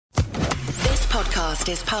podcast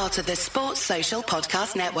is part of the Sports Social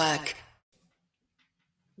Podcast Network.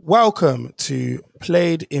 Welcome to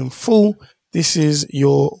Played in Full. This is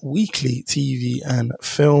your weekly TV and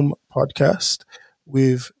film podcast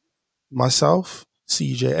with myself,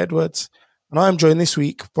 CJ Edwards, and I am joined this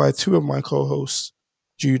week by two of my co-hosts,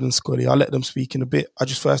 Jude and Scully. I'll let them speak in a bit. I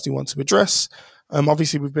just firstly want to address,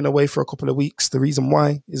 obviously we've been away for a couple of weeks. The reason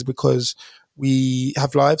why is because we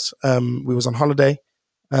have lives. We was on holiday.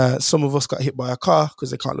 Some of us got hit by a car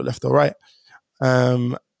because they can't look left or right.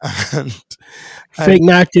 And fake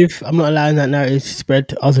narrative. I'm not allowing that narrative to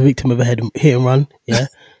spread. I was a victim of a hit and run. Yeah.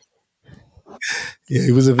 Yeah,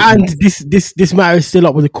 it was a victim. And this matter is still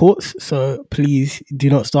up with the courts, so please do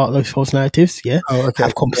not start those false narratives. Yeah. Oh, okay.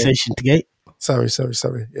 Have conversation to gate. Sorry.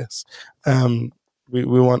 Yes. We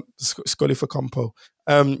want Scully for compo.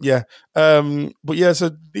 But yeah,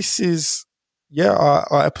 so this is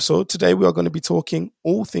our episode. Today we are going to be talking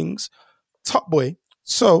all things Top Boy.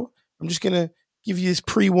 So I'm just going to give you this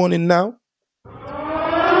pre-warning now.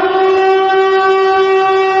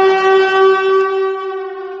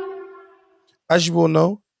 As you all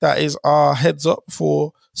know, that is our heads up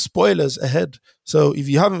for spoilers ahead. So if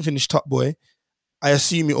you haven't finished Top Boy, I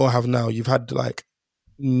assume you all have now. You've had like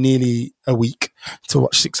nearly a week to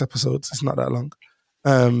watch 6 episodes. It's not that long.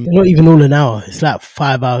 They're not even all an hour. It's like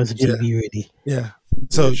 5 hours of TV, really. Yeah.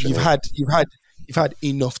 So you've had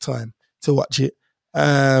enough time to watch it.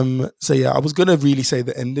 So yeah, I was gonna really say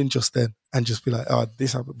the ending just then and just be like, oh,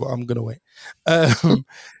 this happened, but I'm gonna wait.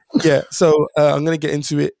 So I'm gonna get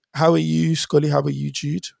into it. How are you, Scully? How are you,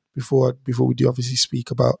 Jude? Before we do obviously speak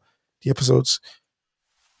about the episodes.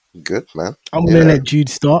 Good, man. I'm gonna let Jude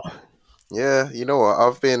start. Yeah, you know what?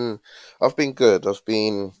 I've been good. I've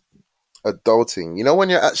been adulting. You know when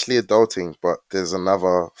you're actually adulting, but there's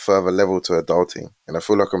another further level to adulting, and I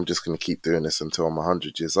feel like I'm just gonna keep doing this until I'm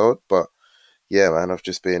 100 years old. But yeah, man, I've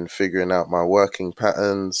just been figuring out my working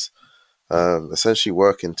patterns. Essentially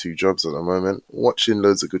working 2 jobs at the moment, watching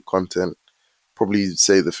loads of good content. Probably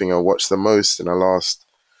say the thing I watched the most in the last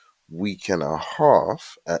week and a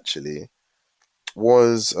half actually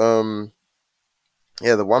was the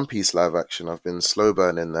One Piece live action. I've been slow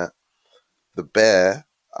burning that. The Bear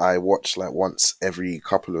I watch like once every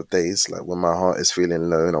couple of days, like when my heart is feeling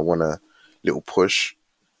low and I want a little push.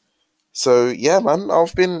 So yeah, man,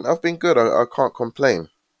 I've been good. I can't complain.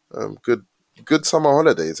 Good summer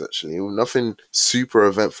holidays actually. Nothing super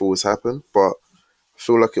eventful has happened, but I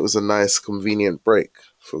feel like it was a nice, convenient break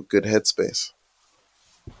for good headspace.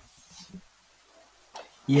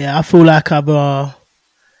 Yeah, I feel like I've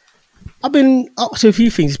been up to a few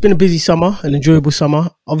things. It's been a busy summer, an enjoyable summer.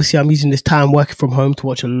 Obviously, I'm using this time working from home to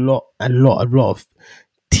watch a lot of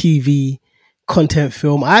TV content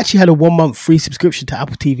film. I actually had a 1-month free subscription to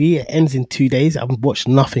Apple TV. It ends in 2 days. I've watched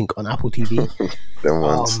nothing on Apple TV.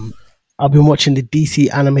 I've been watching the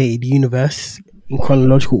DC animated universe in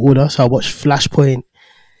chronological order. So I watched Flashpoint,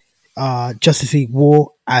 Justice League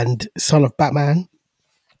War, and Son of Batman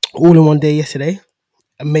all in one day yesterday.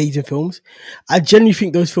 Amazing films. I genuinely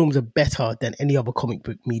think those films are better than any other comic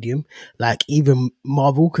book medium, like even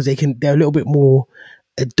Marvel, because they're a little bit more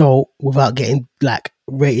adult without getting like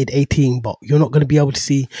rated 18. But you're not going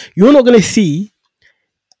to see,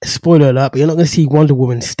 spoiler alert, but you're not going to see Wonder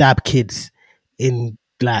Woman stab kids in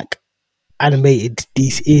like animated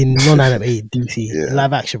DC, in non-animated DC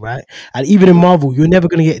live action, right? And even in Marvel, they're never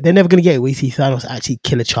going to get it where you see Thanos actually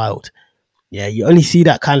kill a child. Yeah, you only see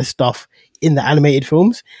that kind of stuff in the animated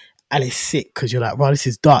films, and it's sick because you're like, wow, this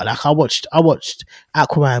is dark. Like I watched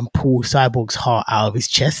Aquaman pull Cyborg's heart out of his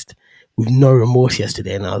chest with no remorse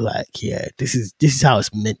yesterday, and I was like, yeah, this is how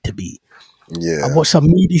it's meant to be. Yeah, I watched some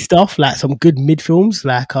meaty stuff, like some good mid films,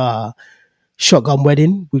 like Shotgun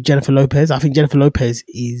Wedding with Jennifer Lopez. I think Jennifer Lopez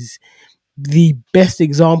is the best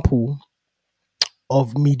example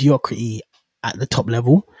of mediocrity at the top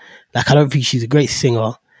level. Like I don't think she's a great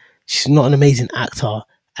singer. She's not an amazing actor,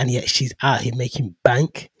 and yet she's out here making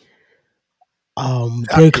bank.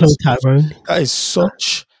 Chloe Tyrone. That is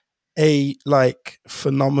such a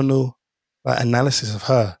phenomenal analysis of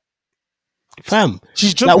her. Fam,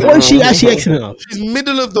 she's just what is she actually excellent at? She's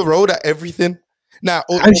middle of the road at everything. Now,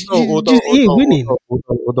 although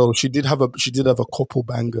she did have a couple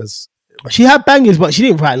bangers. She had bangers, but she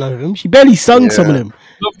didn't write none of them. She barely sung some of them.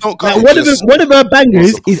 One of her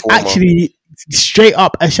bangers is actually straight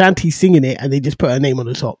up Ashanti singing it, and they just put her name on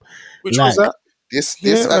the top. Which was that? This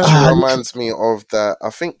actually reminds me of that.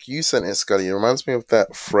 I think you sent it, Scully. It reminds me of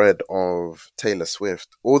that thread of Taylor Swift,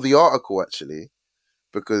 or the article actually,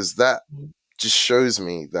 because that just shows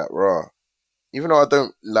me that even though I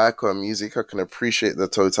don't like her music, I can appreciate the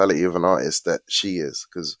totality of an artist that she is.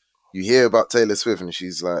 Because you hear about Taylor Swift and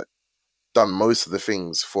she's like done most of the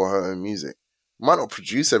things for her own music. Might not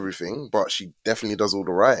produce everything, but she definitely does all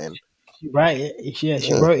the writing. She write it. Yeah,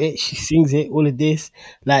 she wrote it. She sings it. All of this,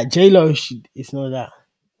 like J-Lo, it's not that.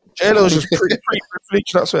 J-Lo's just pretty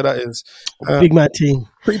privileged. That's where that is. Big man team.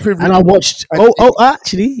 Pretty privileged. And I watched.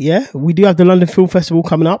 Actually, yeah, we do have the London Film Festival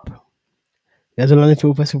coming up. There's a London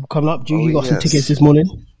Film Festival coming up. You got some tickets this morning?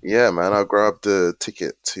 Yeah, man. I grabbed the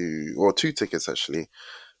ticket two tickets actually.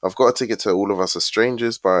 I've got a ticket to All of Us Are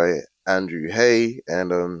Strangers by Andrew Hay,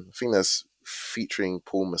 and I think that's featuring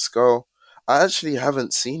Paul Mescal. I actually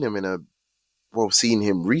haven't seen him seen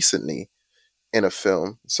him recently in a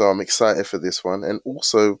film, so I'm excited for this one. And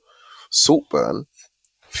also Saltburn,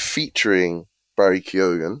 featuring Barry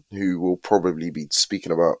Keoghan, who we'll probably be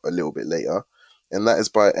speaking about a little bit later, and that is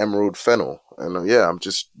by Emerald Fennell. And yeah, I'm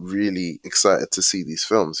just really excited to see these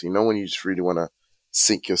films. You know, when you just really want to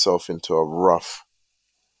sink yourself into a rough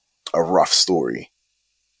story,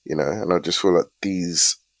 you know, and I just feel like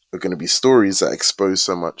these are going to be stories that expose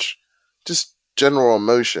so much just general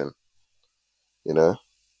emotion, you know.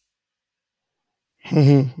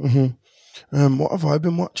 What have I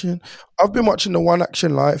been watching? I've been watching the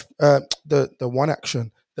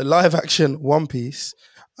live action One Piece,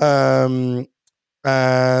 and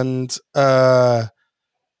that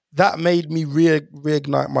made me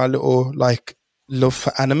reignite my little like love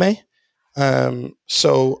for anime.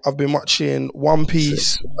 So I've been watching One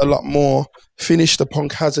Piece a lot more. Finished the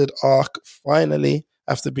Punk Hazard arc finally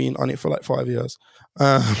after being on it for like 5 years.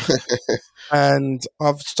 And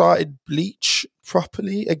I've started Bleach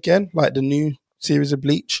properly again, like the new series of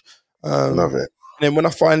Bleach. Love it. And then when I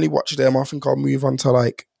finally watch them, I think I'll move on to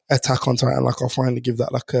like Attack on Titan. Like I'll finally give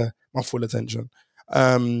that like my full attention.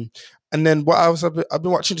 And then what else I've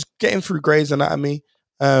been watching, just getting through Grey's Anatomy.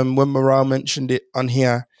 When Morale mentioned it on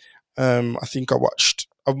here, I think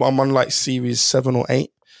I'm on like series 7 or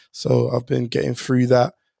 8. So I've been getting through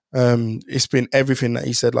that. It's been everything that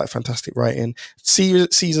he said, like fantastic writing.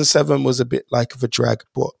 Season 7 was a bit like of a drag,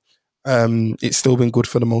 but it's still been good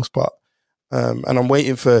for the most part. And I'm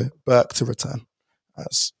waiting for Burke to return.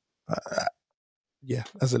 As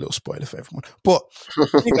a little spoiler for everyone. But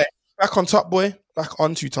anyway, back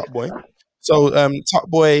onto Top Boy. So Top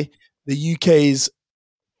Boy, the UK's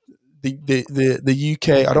the UK,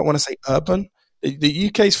 I don't want to say urban, the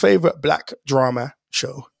UK's favorite black drama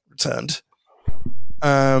show returned.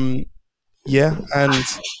 And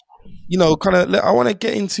you know, kind of, I want to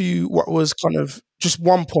get into what was kind of just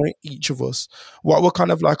 1 point each of us. What were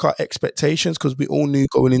kind of like our expectations, because we all knew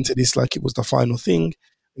going into this like it was the final thing,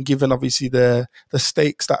 and given obviously the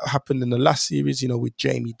stakes that happened in the last series, you know, with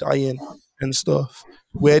Jamie dying and stuff.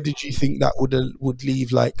 Where did you think that would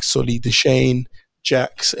leave like Sully, Deshane,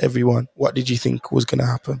 Jax, everyone? What did you think was going to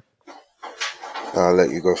happen? I'll let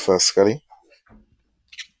you go first, Scully.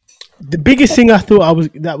 The biggest thing I thought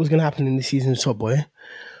that was going to happen in this season of Top Boy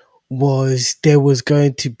was there was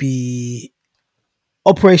going to be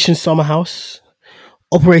Operation Summerhouse,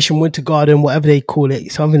 Operation Winter Garden, whatever they call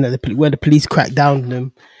it, something that where the police crack down on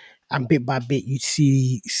them, and bit by bit you'd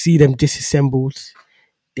see them disassembled.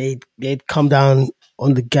 They'd come down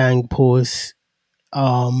on the gang pause,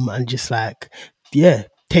 and just like,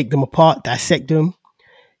 take them apart, dissect them.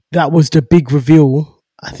 That was the big reveal,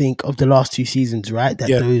 I think, of the last 2 seasons, right? That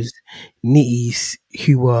those nitties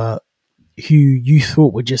who you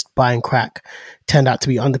thought were just buying crack turned out to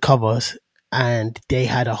be undercovers, and they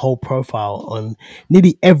had a whole profile on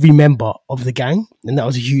nearly every member of the gang, and that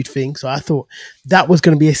was a huge thing. So I thought that was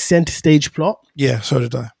going to be a center stage plot. Yeah, so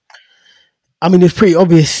did I. I mean, it's pretty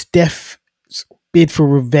obvious Steph's bid for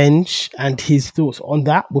revenge and his thoughts on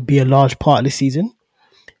that would be a large part of the season.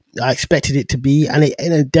 I expected it to be, and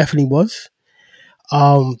it definitely was.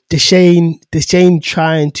 Deshane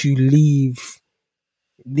trying to leave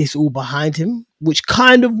this all behind him, which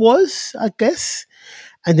kind of was, I guess.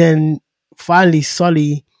 And then finally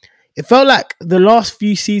Sully, it felt like the last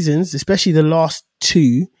few seasons, especially the last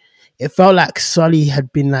 2, it felt like Sully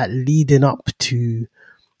had been like leading up to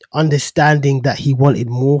understanding that he wanted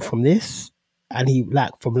more from this, and he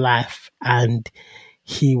like from life, and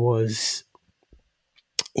he was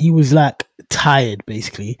like tired,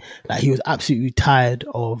 basically. Like he was absolutely tired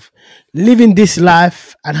of living this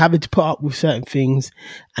life and having to put up with certain things,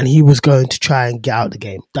 and he was going to try and get out the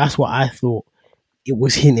game. That's what I thought it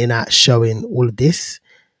was hinting at, showing all of this.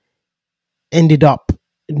 Ended up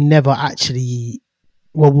never actually.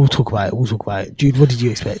 Well, we'll talk about it. Jude, what did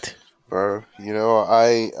you expect? Bro, you know,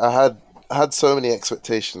 I had so many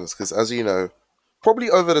expectations because, as you know, probably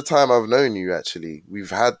over the time I've known you, actually, we've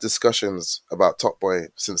had discussions about Top Boy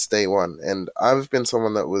since day one, and I've been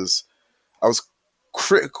someone I was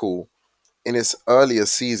critical in its earlier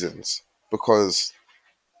seasons because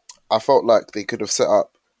I felt like they could have set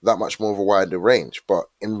up that much more of a wider range. But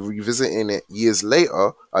in revisiting it years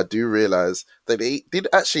later, I do realize that they did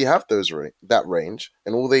actually have that range,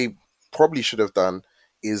 and all they probably should have done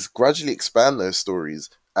is gradually expand those stories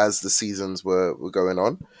as the seasons were going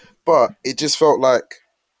on. But it just felt like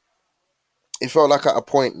at a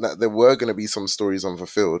point that there were going to be some stories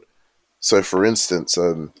unfulfilled. So, for instance,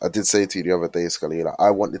 I did say to you the other day, Scully, like,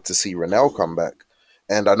 I wanted to see Renell come back.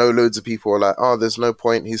 And I know loads of people are like, oh, there's no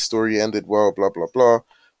point. His story ended well, blah, blah, blah.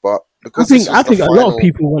 But because I think a lot of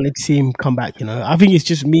people wanted to see him come back, you know. I think it's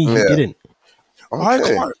just me who didn't.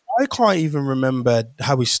 Okay. I can't even remember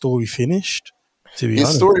how his story finished, to be honest.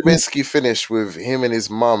 His story basically finished with him and his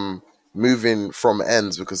mum moving from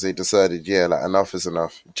ends because they decided, like, enough is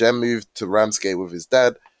enough. Jem moved to Ramsgate with his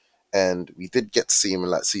dad, and we did get to see him in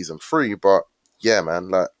like season 3, but yeah, man,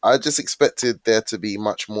 like I just expected there to be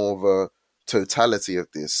much more of a totality of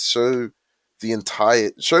this. Show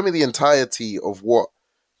me the entirety of what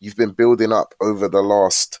you've been building up over the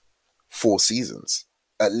last 4 seasons.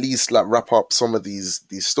 At least like wrap up some of these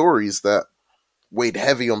stories that weighed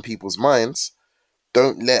heavy on people's minds.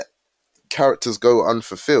 Don't let characters go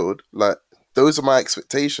unfulfilled. Like, those are my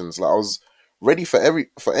expectations. Like, I was ready for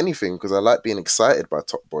anything because I like being excited by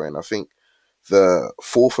Top Boy, and I think the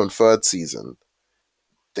 4th and 3rd season,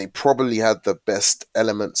 they probably had the best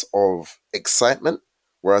elements of excitement,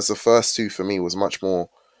 whereas the first 2 for me was much more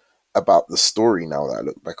about the story now that I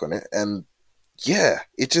look back on it. And yeah,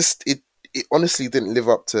 it honestly didn't live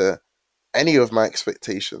up to any of my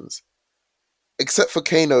expectations, except for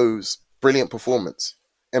Kano's brilliant performance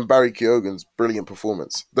and Barry Keoghan's brilliant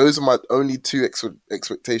performance. Those are my only 2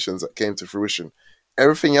 expectations that came to fruition.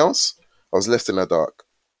 Everything else, I was left in the dark.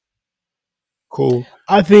 Cool.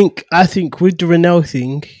 I think with the Renell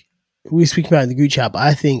thing, we were speaking about in the group chat, but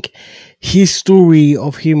I think his story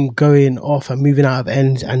of him going off and moving out of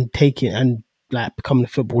ends and taking and like becoming a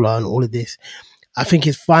footballer and all of this, I think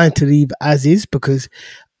it's fine to leave as is, because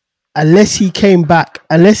unless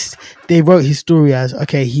they wrote his story as,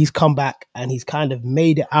 okay, he's come back and he's kind of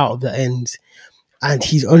made it out of the ends and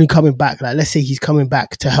he's only coming back, like let's say he's coming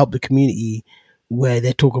back to help the community where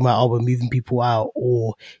they're talking about, oh, we're moving people out,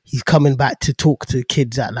 or he's coming back to talk to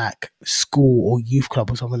kids at like school or youth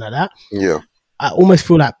club or something like that. Yeah. I almost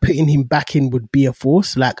feel like putting him back in would be a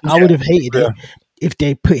force. Like, I would have hated it if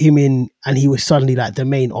they put him in and he was suddenly like the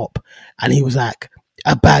main op and he was like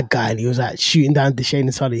a bad guy and he was like shooting down Deshane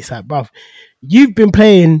and Sully. It's like, bruv, you've been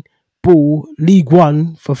playing ball League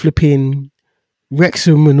One for flipping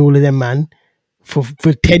Wrexham and all of them, man, for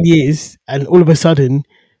 10 years, and all of a sudden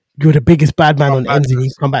you're the biggest bad man on ends and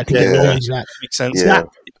you come back to get revenge. Like, makes sense. That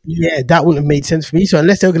wouldn't have made sense for me. So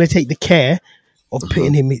unless they were going to take the care of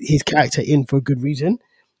putting his character in for a good reason,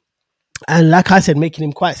 and like I said, making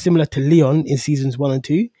him quite similar to Leon in seasons 1 and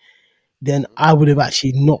 2, then I would have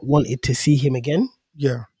actually not wanted to see him again.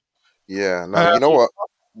 Yeah. Now, you know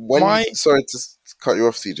what? Sorry to cut you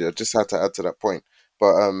off, CJ. I just had to add to that point.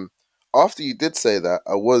 But after you did say that,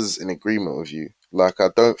 I was in agreement with you. Like, I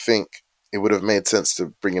don't think it would have made sense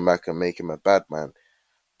to bring him back and make him a bad man.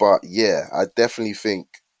 But yeah, I definitely think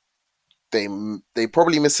they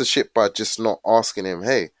probably missed a ship by just not asking him,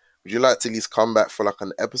 hey, would you like to at least come back for like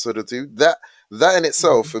an episode or 2? That in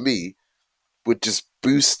itself, for me, would just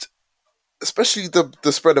boost, especially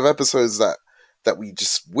the spread of episodes that we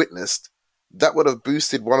just witnessed. That would have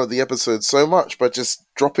boosted one of the episodes so much by just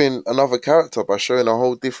dropping another character, by showing a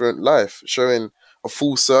whole different life, showing a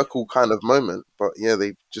full circle kind of moment. But yeah,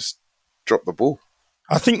 they just dropped the ball.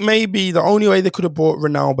 I think maybe the only way they could have brought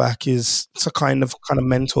Renell back is to kind of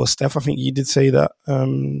mentor Steph. I think you did say that,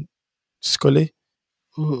 Scully.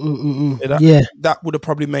 That would have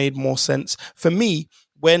probably made more sense for me.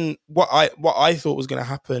 When what I thought was going to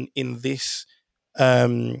happen in this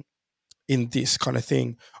kind of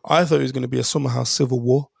thing, I thought it was going to be a Summerhouse civil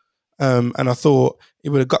war, and I thought it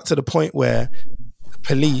would have got to the point where the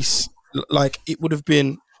police, like, it would have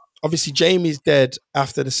been, obviously Jamie's dead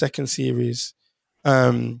after the 2nd series,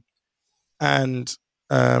 or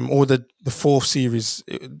the 4th series.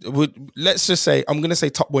 Let's just say, I'm going to say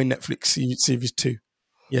Top Boy Netflix series 2.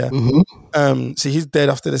 Yeah. So he's dead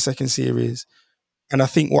after the 2nd series. And I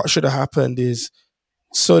think what should have happened is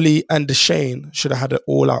Sully and Deshane should have had an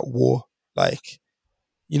all-out war. Like,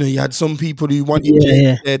 you know, you had some people who wanted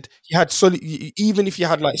Jamie dead. You had Sully, even if you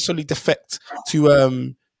had like Sully defect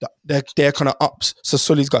to their kind of ups. So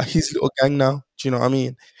Sully's got his little gang now. Do you know what I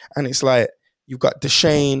mean? And it's like, you've got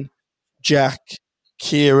Deshane, Jack,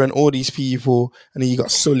 Kieran, all these people, and then you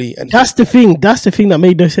got Sully. And that's the thing that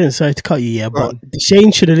made no sense. Sorry to cut you, but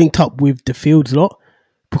Deshane should have linked up with the Fields lot.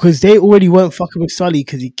 because they already weren't fucking with Sully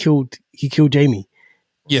because he killed Jamie,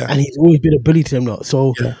 Yeah. and he's always been a bully to them lot.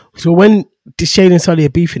 So Yeah. so when Deshane and Sully are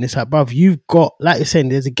beefing, it's like, bruv, you've got, like you're saying,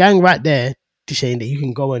 there's a gang right there, Deshane, that you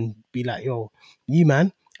can go and be like, yo, you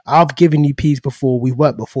man, I've given you peas before, we've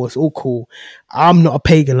worked before, it's all cool. I'm not a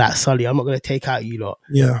pagan like Sully. I'm not gonna take out you lot.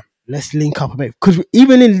 Yeah. Let's link up and make, because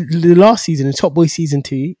even in the last season, in Top Boy season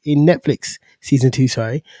 2, in Netflix season 2,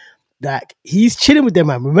 sorry, like he's chilling with them,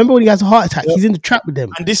 man. Remember when he has a heart attack? Yep. He's in the trap with them.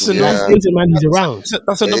 And this is Yeah. another He's the man he's around.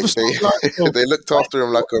 that's another storyline. They looked after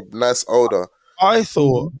him like a nice older. I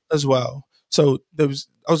thought as well. So I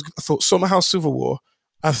thought Summer House Civil War.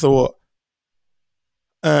 I thought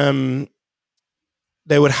they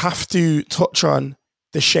would have to touch on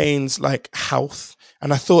Deshane's like health,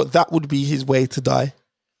 and I thought that would be his way to die.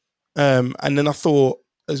 And then I thought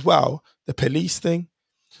as well the police thing.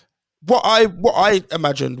 What I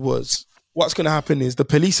imagined was what's going to happen is the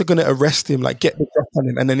police are going to arrest him, like get the drop on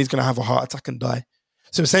him, and then he's going to have a heart attack and die.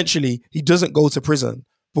 So essentially, he doesn't go to prison,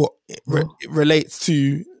 but it relates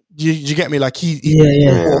to. You get me? Like he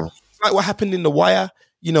It's like what happened in The Wire.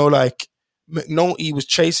 You know, like McNulty was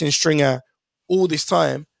chasing Stringer all this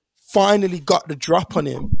time, finally got the drop on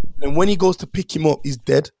him, and when he goes to pick him up, he's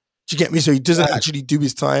dead. Do you get me? So he doesn't actually do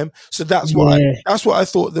his time. So that's what I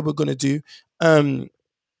thought they were going to do.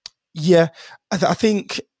 Yeah, I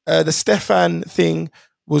think the Stefan thing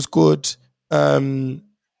was good. Like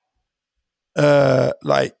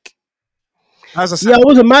as I said, I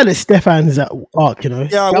wasn't mad at Stefan's arc, you know.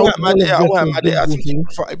 yeah, I wasn't mad at it. I think thing.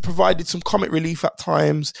 it provided some comic relief at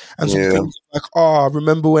times and some things like,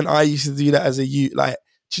 remember when I used to do that as a youth? Like,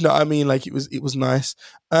 do you know what I mean? Like it was nice.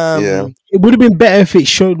 It would have been better if it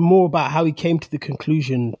showed more about how he came to the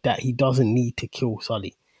conclusion that he doesn't need to kill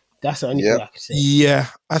Sully. That's the only thing I could say. Yeah,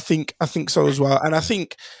 I think so as well. And I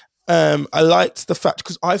think I liked the fact,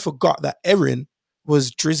 because I forgot that Erin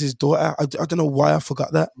was Drizz's daughter. I don't know why I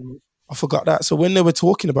forgot that. I forgot that. So when they were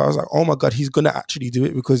talking about it, I was like, oh my God, he's going to actually do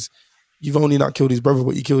it, because you've only not killed his brother,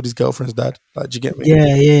 but you killed his girlfriend's dad. Like, do you get me?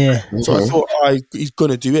 Yeah. So I thought, he's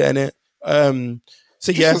going to do it, innit?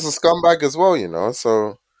 So He was a scumbag as well, you know,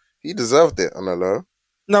 so he deserved it on a low.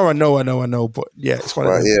 No, I know, but yeah, it's one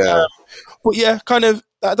of them. But yeah, kind of,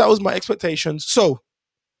 that was my expectations. So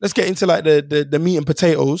let's get into like the meat and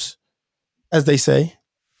potatoes, as they say.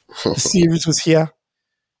 The series was here.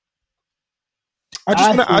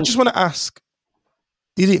 I just want to ask,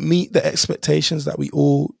 did it meet the expectations that we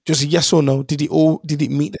all, just yes or no, did it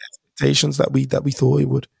meet the expectations that we thought it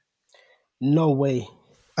would? No way.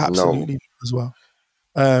 Absolutely as well.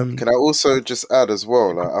 Can I also just add as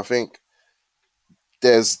well, like, I think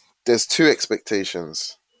there's two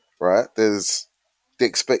expectations, right? There's the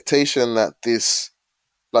expectation that this,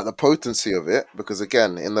 like the potency of it, because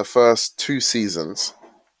again, in the first 2 seasons,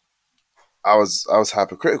 I was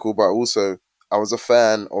hypercritical, but also I was a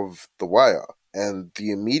fan of The Wire, and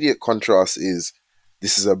the immediate contrast is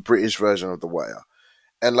this is a British version of The Wire.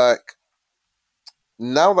 And like,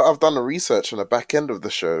 now that I've done the research on the back end of the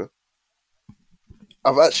show,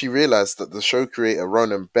 I've actually realized that the show creator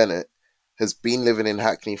Ronan Bennett has been living in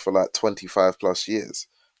Hackney for like 25 plus years.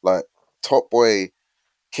 Like, Top Boy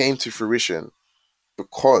came to fruition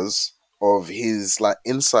because of his like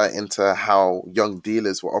insight into how young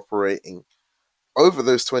dealers were operating over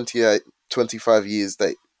those 25 years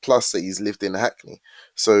that he's lived in Hackney.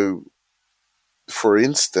 So, for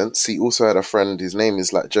instance, he also had a friend, his name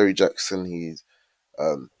is like Jerry Jackson. He's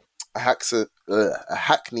a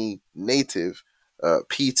Hackney native,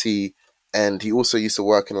 PT, and he also used to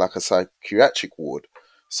work in like a psychiatric ward.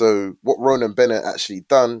 So what Ronan Bennett actually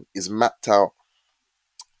done is mapped out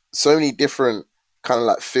so many different kind of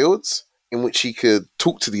like fields in which he could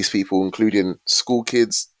talk to these people, including school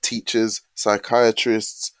kids, teachers,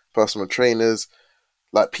 psychiatrists, personal trainers,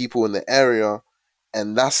 like people in the area.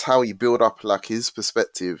 And that's how he built up like his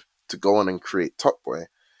perspective to go on and create Top Boy.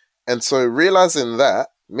 And so realizing that,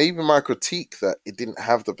 maybe my critique that it didn't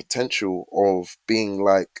have the potential of being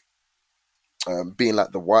like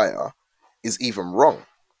The Wire is even wrong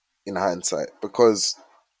in hindsight, because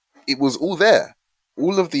it was all there.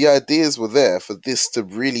 All of the ideas were there for this to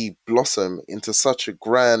really blossom into such a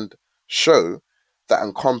grand show that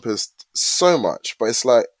encompassed so much. But it's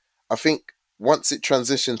like, I think once it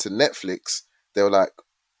transitioned to Netflix, they were like,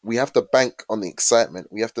 we have to bank on the excitement.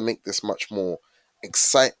 We have to make this much more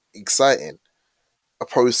exciting,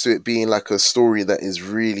 opposed to it being like a story that is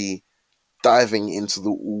really diving into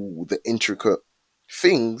the intricate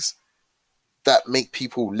things that make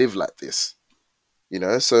people live like this. You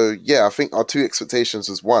know, so yeah, I think our 2 expectations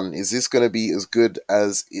was, 1, is this going to be as good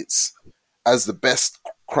as the best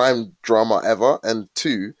crime drama ever? And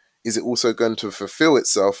 2, is it also going to fulfill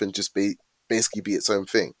itself and just basically be its own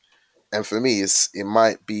thing? And for me, it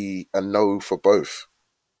might be a no for both.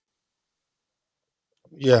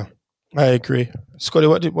 Yeah, I agree. Scotty,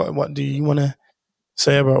 what do you want to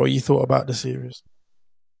say about what you thought about the series?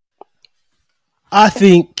 I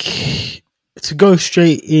think, to go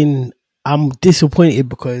straight in, I'm disappointed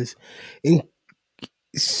because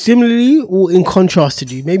similarly or in contrast to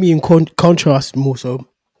you, maybe in contrast more so,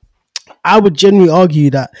 I would generally argue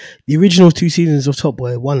that the original 2 seasons of Top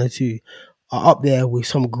Boy 1 and 2 are up there with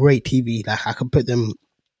some great TV. Like, I could put them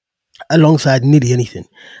alongside nearly anything.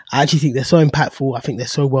 I actually think they're so impactful. I think they're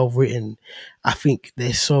so well written. I think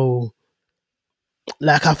they're so,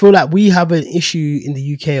 like, I feel like we have an issue in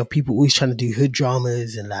the UK of people always trying to do hood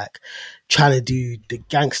dramas and like trying to do the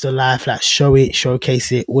gangster life, like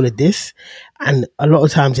showcase it, all of this. And a lot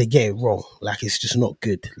of times they get it wrong. Like, it's just not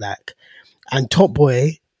good. Like, and Top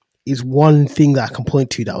Boy is one thing that I can point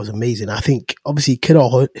to that was amazing. I think obviously Kid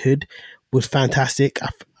or Hood was fantastic.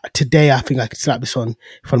 Today, I think I could slap this on in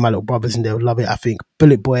front of my little brothers and they'll love it. I think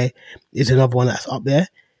Bullet Boy is another one that's up there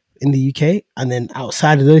in the UK. And then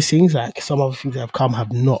outside of those things, like some other things that have come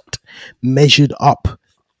have not measured up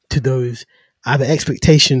to those either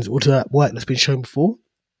expectations or to that work that's been shown before.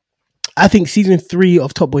 I think season 3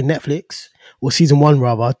 of Top Boy Netflix, or season 1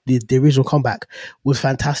 rather, the original comeback was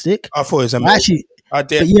fantastic. I thought it was amazing. Actually, I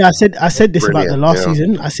did. but yeah, I said this about the Brilliant, last yeah.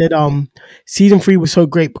 season. I said season 3 was so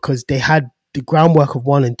great because they had the groundwork of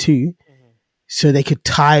 1 and 2, so they could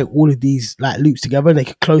tie all of these like loops together and they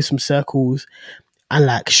could close some circles and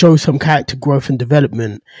like show some character growth and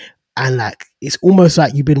development. And like it's almost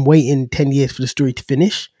like you've been waiting 10 years for the story to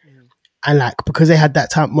finish. And like because they had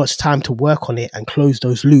that much time to work on it and close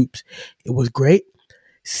those loops, it was great.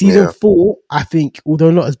 Season 4, I think,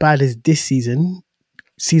 although not as bad as this season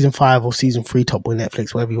 5 or season 3 Top Boy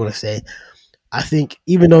Netflix, whatever you want to say, I think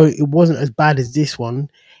even though it wasn't as bad as this one,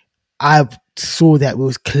 I saw that it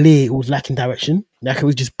was clear it was lacking direction. Like it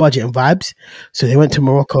was just budget and vibes. So they went to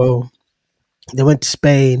Morocco, they went to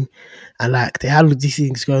Spain, and like they had all these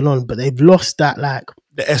things going on, but they've lost that like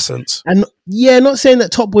The essence. and yeah, not saying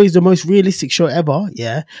that Top Boy is the most realistic show ever,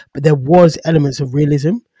 yeah, but there was elements of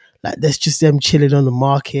realism. Like there's just them chilling on the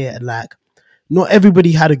market and like not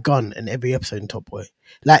everybody had a gun in every episode in Top Boy.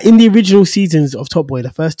 Like in the original seasons of Top Boy,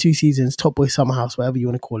 the first 2 seasons, Top Boy Summer House, whatever you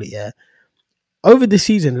want to call it, yeah. Over the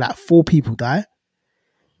season, like 4 people die.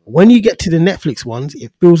 When you get to the Netflix ones,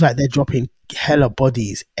 it feels like they're dropping hella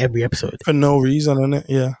bodies every episode. For no reason, innit?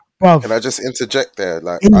 Yeah. Bruv, Can I just interject there?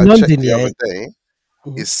 Like In I London, checked the yeah. other day,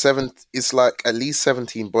 Mhm. it's like at least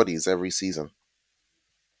 17 bodies every season.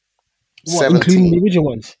 what, including the original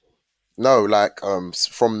ones? No, like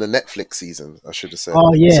from the Netflix season, I should have said.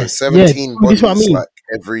 Oh, yeah. So 17 Yeah, this is bodies what I mean.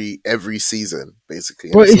 like every season, basically.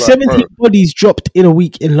 And Bro, it's if like, 17 bodies dropped in a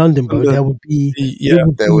week in London, bro, London. there would be, Yeah,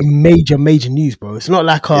 there would- major news, bro. It's not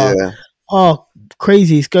like, yeah.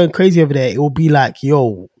 crazy, it's going crazy over there. It will be like,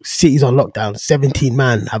 yo, city's on lockdown. 17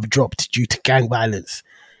 man have dropped due to gang violence.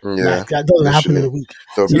 Yeah. Like, that doesn't happen in a literally. week.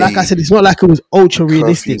 There'll So like I be said, it's not like it was ultra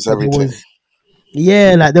realistic. curfews, But there everything. was,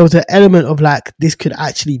 yeah, like there was an element of like this could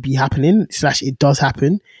actually be happening. / it does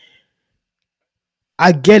happen.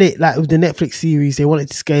 I get it. Like with the Netflix series, they wanted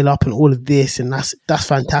to scale up and all of this, and that's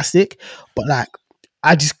fantastic. But like,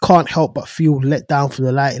 I just can't help but feel let down for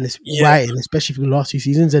the writing, especially for the last 2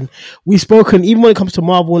 seasons. And we've spoken, even when it comes to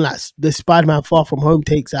Marvel, like the Spider-Man Far From Home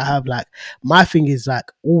takes I have, like my thing is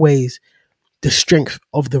like always the strength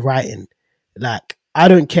of the writing. Like I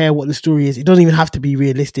don't care what the story is; it doesn't even have to be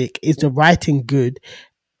realistic. Is the writing good?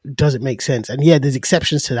 Does it make sense? And yeah, there's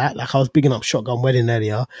exceptions to that. Like I was bigging up Shotgun Wedding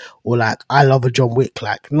earlier, or like I Love a John Wick.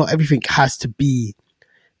 Like not everything has to be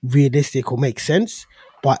realistic or make sense.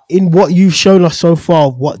 But in what you've shown us so far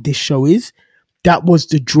of what this show is, that was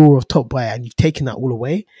the draw of Top Boy, and you've taken that all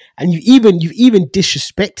away. And you've even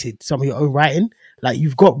disrespected some of your own writing. Like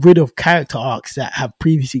you've got rid of character arcs that have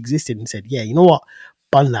previously existed and said, yeah, you know what,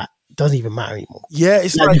 bun that. Doesn't even matter anymore. Yeah,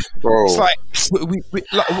 it's Like, like Bro. it's like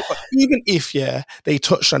like even if they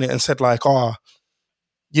touched on it and said like,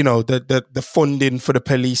 you know, the funding for the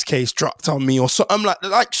police case dropped on me or something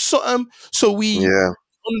like something, so we Yeah.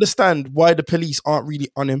 understand why the police aren't really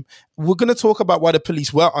on him. We're gonna talk about why the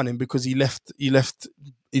police were on him because he left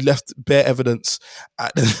bare evidence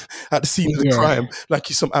at the scene of the Yeah. crime, like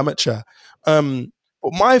he's some amateur.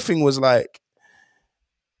 But my thing was like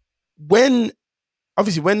when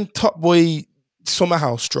Top Boy Summer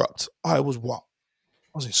House dropped, I was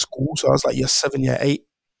in school, so I was like year 7, year 8.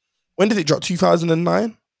 When did it drop?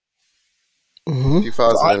 2009. Mhm.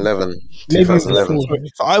 2011. Maybe 2011. before.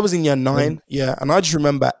 So I was in year 9, yeah, and I just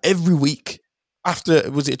remember every week after,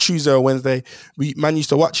 was it Tuesday or Wednesday, man used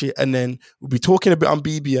to watch it, and then we'd be talking a bit on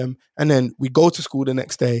BBM, and then we go to school the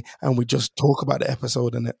next day and we just talk about the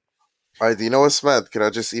episode and it. Do you know what's mad? Can I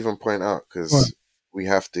just even point out, because we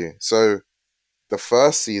have to. So the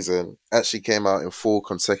first season actually came out in 4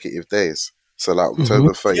 consecutive days. So like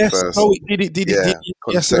October 31st. Yes. Oh, did it?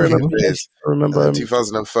 Yes, I remember. Days. I remember.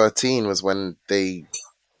 2013 was when they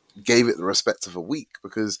gave it the respect of a week,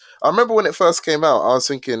 because I remember when it first came out, I was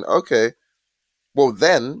thinking, okay, well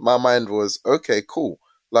then my mind was, okay, cool.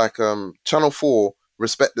 Like Channel 4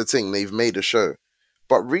 respect the thing, they've made a show.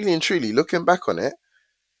 But really and truly, looking back on it,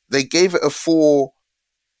 they gave it a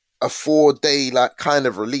 4-day like kind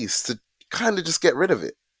of release to kind of just get rid of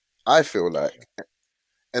it, I feel like.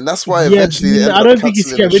 And that's why eventually I don't think it's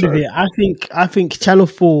to get rid of it. I think Channel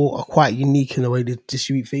 4 are quite unique in the way they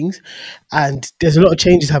distribute things, and there's a lot of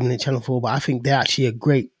changes happening in Channel 4. But I think they're actually a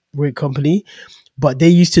great company. But they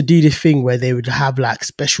used to do this thing where they would have like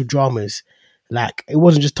special dramas, like it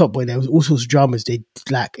wasn't just Top Boy. There was all sorts of dramas. They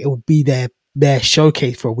like it would be their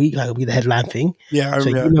showcase for a week, like it would be the headline thing. Yeah,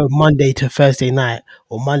 so Monday to Thursday night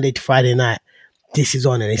or Monday to Friday night, this is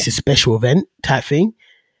on, and it's a special event type thing.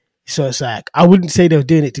 So it's like, I wouldn't say they were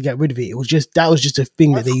doing it to get rid of it. It was just, that was just a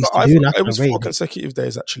thing that they used to do. It was 4 consecutive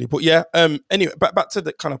days actually. But yeah, anyway, back to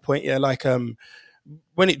the kind of point, yeah, like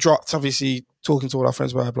when it dropped, obviously talking to all our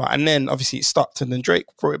friends, blah, blah, blah, and then obviously it stopped, and then Drake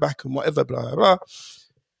brought it back and whatever, blah, blah, blah.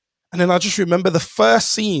 And then I just remember the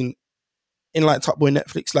first scene in like Top Boy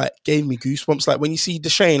Netflix, like gave me goosebumps. Like when you see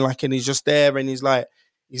Deshane, like, and he's just there and he's like,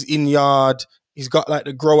 he's in yard, he's got like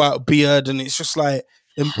the grow out beard, and it's just like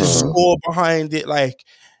the score behind it, like,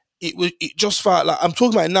 it just felt like, I'm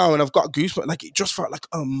talking about it now and I've got goosebumps. Like it just felt like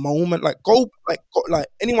a moment. Like like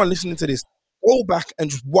anyone listening to this, go back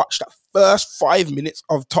and just watch that first 5 minutes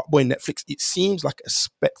of Top Boy Netflix. It seems like a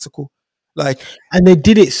spectacle. Like, and they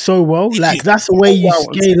did it so well. Like that's the way you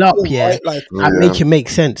scale up, and make it make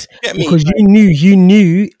sense. Because you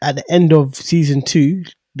knew at the end of season 2,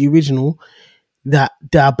 the original, that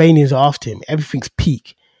the Albanians are after him. Everything's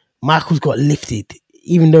peak. Michael's got lifted.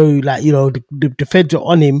 Even though, like, you know, the feds are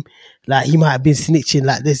on him, like, he might have been snitching,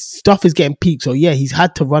 like, this stuff is getting peaked. So, yeah, he's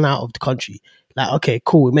had to run out of the country. Like, okay,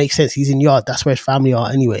 cool, it makes sense. He's in yard. That's where his family are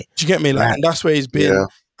anyway. Do you get me? Like, and that's where he's been. Yeah.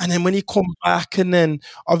 And then when he come back, and then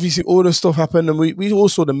obviously all the stuff happened, and we all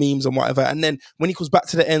saw the memes and whatever. And then when he comes back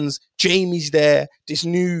to the ends, Jamie's there, this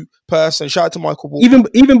new person. Shout out to Michael Walker.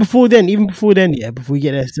 Even before then, yeah, before we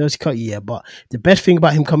get there, so cut you, yeah. But the best thing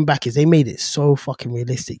about him coming back is they made it so fucking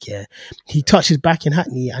realistic, yeah. He touches back in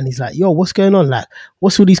Hackney and he's like, yo, what's going on? Like,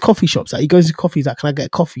 what's all these coffee shops? Like, he goes to coffee, he's like, can I get a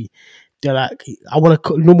coffee? They're like, I want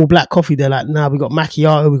a normal black coffee. They're like, nah, we got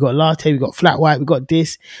macchiato, we got latte, we got flat white, we got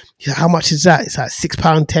this. He's like, how much is that? It's like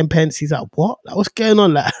 £6, 10 pence. He's like, what? Like, what's going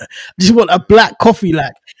on? Like, I just want a black coffee.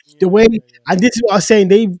 Like, the way, and this is what I was saying,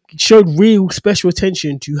 they showed real special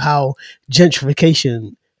attention to how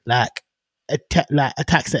gentrification, like,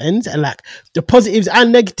 attacks the ends, and like the positives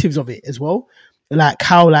and negatives of it as well. Like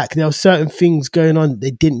how, like, there were certain things going on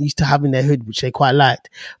they didn't used to have in their hood, which they quite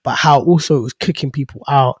liked, but how also it was kicking people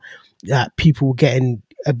out. Like people getting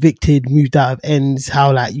evicted, moved out of ends,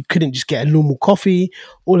 how like you couldn't just get a normal coffee,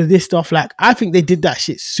 all of this stuff. Like I think they did that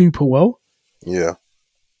shit super well. Yeah,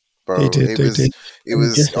 bro, it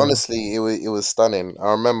was honestly, it was stunning. I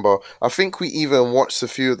remember, I think we even watched a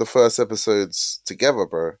few of the first episodes together,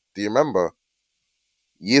 bro. Do you remember?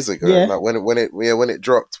 Years ago, like when it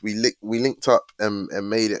dropped, we linked up and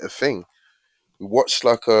made it a thing. We watched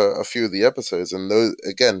like a few of the episodes, and those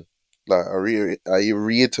again. Like I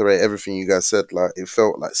reiterate everything you guys said. Like it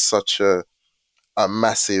felt like such a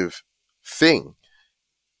massive thing.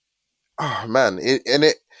 Oh man, it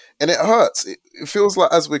hurts. It feels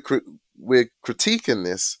like as we're critiquing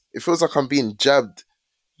this, it feels like I'm being jabbed.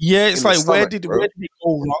 Yeah, it's like where did it go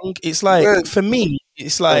wrong? It's like for me,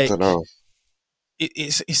 it's like I don't know.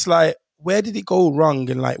 It's like where did it go wrong?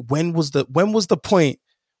 And like when was the point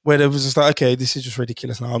where there was just like, okay, this is just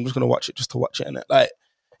ridiculous now. I'm just gonna watch it just to watch it, and it like.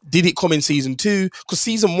 Did it come in season 2? Because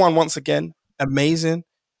season 1, once again, amazing.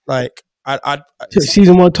 Like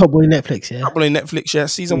season 1 Top Boy Netflix, yeah. Top Boy Netflix, yeah.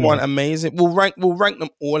 Season 1, amazing. We'll rank them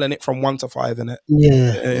all in it from 1 to 5 in it.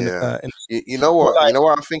 Yeah. You know what? Like, you know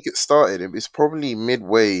what? I think it started. It's probably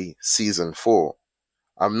midway season 4.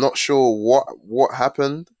 I'm not sure what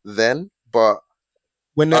happened then, but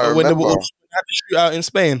when they had the shootout in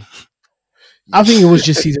Spain. I think it was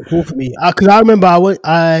just season 4 for me. Because I remember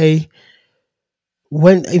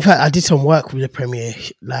in fact, I did some work with the premiere.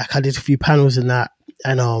 Like I did a few panels and that,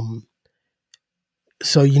 and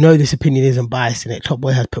so you know this opinion isn't biased in it. Top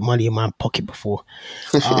Boy has put money in my pocket before.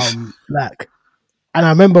 Like And I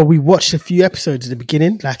remember we watched a few episodes at the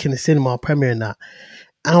beginning, like in the cinema premiere and that.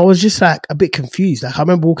 And I was just like a bit confused. Like I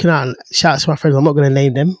remember walking out and shout out to my friends. I'm not going to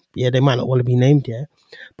name them. Yeah, they might not want to be named. Yeah,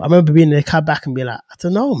 but I remember being in the cab back and being like, I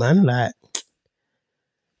don't know, man.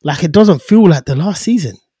 Like it doesn't feel like the last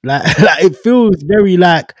season. Like it feels very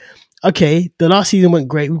like, okay, the last season went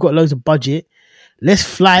great. We've got loads of budget. Let's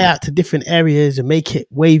fly out to different areas and make it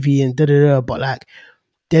wavy and da-da-da. But like,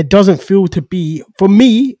 there doesn't feel to be, for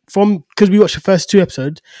me, because we watched the first 2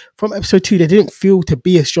 episodes, from episode 2, there didn't feel to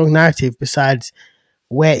be a strong narrative besides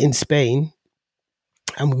we're in Spain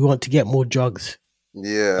and we want to get more drugs.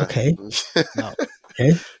 Yeah. Okay. No.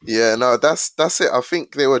 Okay. Yeah, no, that's it. I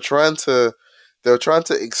think they were trying to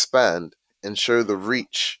expand and show the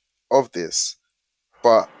reach of this,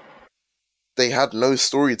 but they had no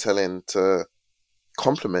storytelling to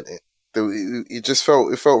complement it. It just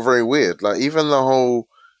felt very weird. Like even the whole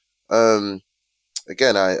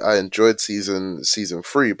again, I enjoyed season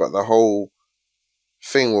 3, but the whole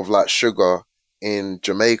thing with like Sugar in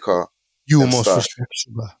Jamaica. You must respect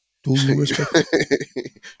Sugar. Do you respect? Do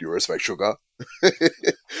you respect Sugar?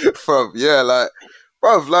 Yeah, like,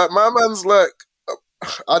 bruv, like my man's like,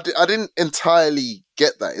 I didn't entirely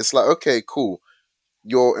get that. It's like, okay, cool.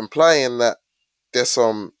 You're implying that there's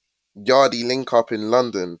some yardie link up in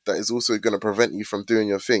London that is also going to prevent you from doing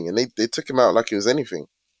your thing, and they took him out like it was anything.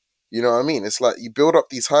 You know what I mean? It's like you build up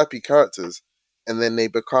these hypey characters, and then they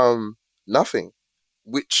become nothing.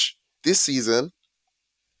 Which this season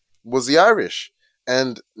was the Irish.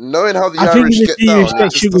 And knowing how the Irish get down,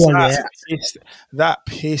 that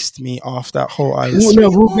pissed me off. That whole Irish.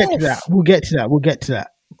 We'll get to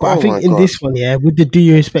that. But I think in this one, yeah, with the Do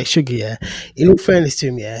You Respect Sugar, yeah, in all fairness to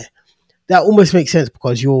him, yeah, that almost makes sense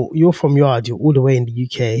because you're from Yard, you're all the way in the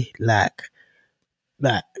UK, like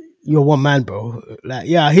you're one man, bro. Like,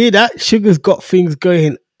 yeah, I hear that. Sugar's got things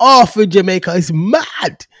going off in Jamaica. It's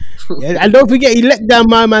mad. Yeah, and don't forget, he let down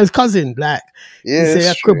my man's cousin. Like, yeah, he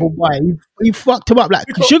said, crippled boy. He fucked him up. Like,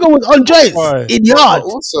 Sugar was on joints in Yard.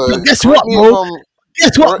 But guess what,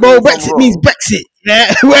 bro? Brexit means Brexit.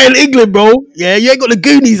 Yeah, we're in England, bro. Yeah, you ain't got the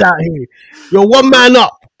Goonies out here. You're one man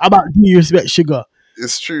up. How about Do You Respect Sugar?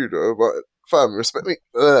 It's true, though, but fam, respect me.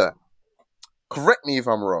 Correct me if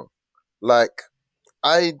I'm wrong. Like,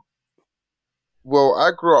 I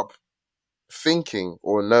grew up thinking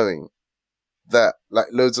or knowing that like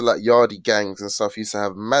loads of like yardie gangs and stuff used to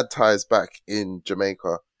have mad ties back in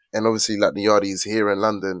Jamaica, and obviously like the yardies here in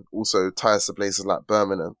London also ties to places like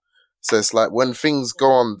Birmingham. So it's like when things go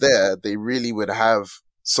on there, they really would have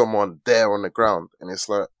someone there on the ground, and it's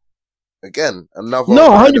like again another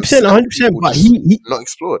 100%, but he not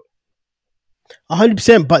explored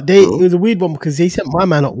 100%. But it was a weird one because they sent my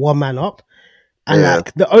man up, one man up. And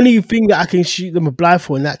like the only thing that I can shoot them a blind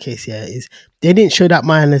for in that case, yeah, is they didn't show that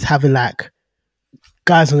man as having like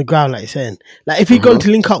guys on the ground, like you're saying. Like if he'd gone to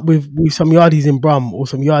link up with some yardies in Brum or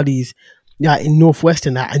some yardies, yeah, in Northwest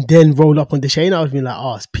and that, and then rolled up on the Shane, I was being like,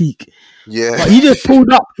 oh, it's peak. Yeah, but he just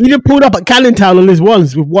pulled up at Canning Town on his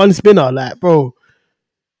ones with one spinner, like, bro.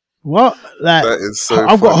 What? Like, that is so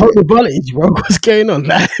I've got home advantage, bro. What's going on?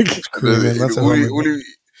 Like,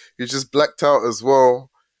 he just blacked out as well.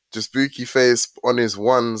 Just bookie face on his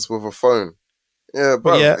ones with a phone. Yeah,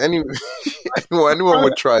 bro. Yeah. Anyone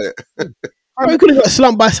would try it. I could have got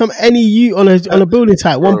slumped by some NEU on a building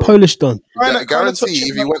site. One Polish don. I guarantee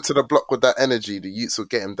if he went to the block with that energy, the youths would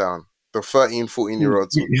get him down. The 13,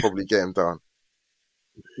 14-year-olds would probably get him down.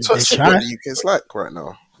 So that's what the UK's like right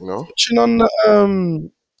now. You know, touching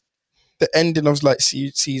on the ending of like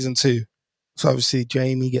season 2. So obviously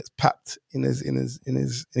Jamie gets packed in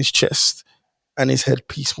his chest and his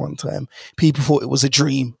headpiece one time. People thought it was a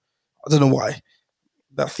dream. I don't know why.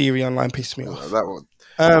 That theory online pissed me off. That one.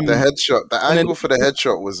 The headshot, the angle for the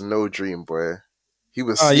headshot was no dream, boy. He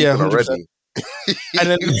was sleeping already. He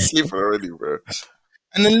was sleeping already, bro.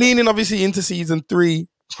 And then leaning obviously into season 3,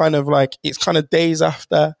 kind of like it's kind of days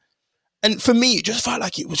after. And for me, it just felt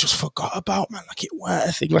like it was just forgot about, man. Like it weren't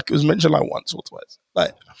a thing. Like it was mentioned like once or twice.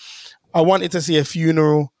 Like I wanted to see a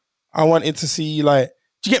funeral. I wanted to see like,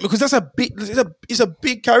 do you get me? Because that's it's a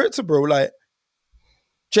big character, bro. Like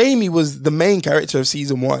Jamie was the main character of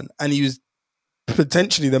season 1, and he was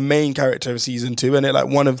potentially the main character of season 2, and it like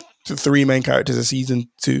one of the 3 main characters of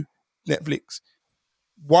season 2 Netflix.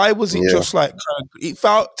 Why was it just like it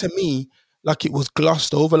felt to me like it was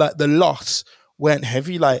glossed over, like the loss weren't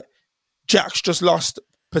heavy. Like Jax just lost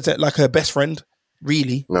like her best friend,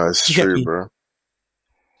 really. No, it's true, bro.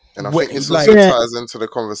 And I think this also ties into the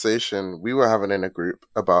conversation we were having in a group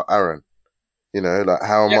about Aaron. You know, like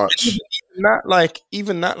how much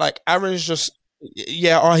even that, Aaron's just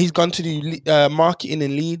he's gone to do marketing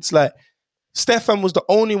in Leeds. Like Stefan was the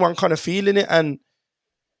only one kind of feeling it, and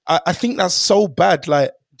I think that's so bad.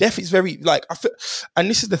 Like, death is very like I feel, and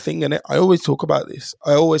this is the thing, and I always talk about this.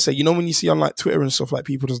 I always say, when you see on like Twitter and stuff, like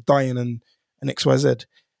people just dying and XYZ,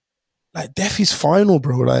 like death is final,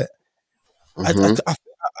 bro. Like, I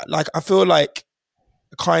feel like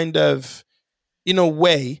kind of in a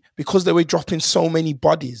way because they were dropping so many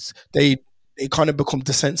bodies, they kind of become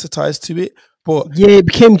desensitized to it. But yeah, it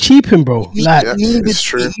became cheaping, bro. Like, it's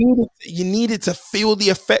true. You needed to feel the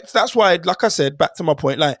effects. That's why, like I said, back to my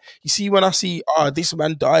point. Like, you see, when I see, this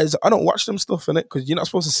man dies, I don't watch them stuff in it because you're not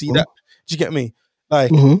supposed to see that. Do you get me?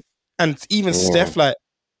 Like, and even Steph, like,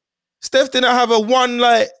 Steph didn't have a one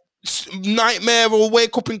like nightmare or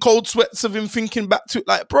wake up in cold sweats of him thinking back to it.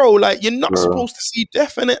 Like, bro, like you're not supposed to see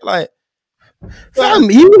death in it. Like, fam,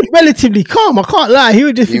 he was relatively calm. I can't lie. He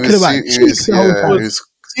was just thinking about cheeks. He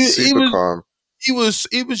was calm. He was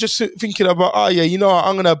just thinking about,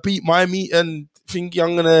 I'm gonna beat my meat and think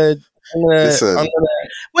I'm gonna.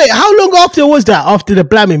 Wait, how long after was that? After the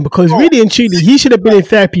blamming? Because really and truly, he should have been in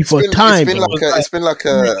therapy for time. It's been like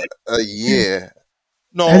a year.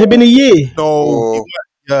 No, has it been a year? No,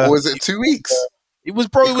 or was it 2 weeks? It was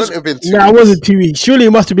probably. It couldn't have been 2 weeks. No, it wasn't 2 weeks. Surely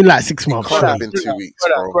it must have been like 6 months. It could have been 2 weeks,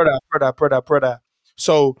 brother.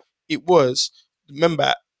 So it was.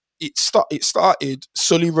 Remember, it started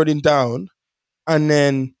Sully running down, and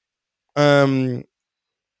then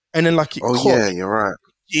like it. Oh yeah, you're right.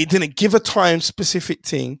 It didn't give a time specific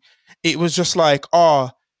thing. It was just like,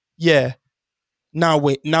 now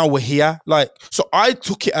we're here. Like, so I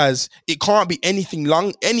took it as it can't be anything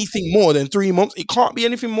more than 3 months. It can't be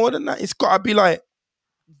anything more than that. It's got to be like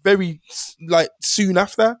very like soon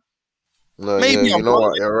after. No, maybe you know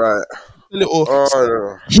what? You're right.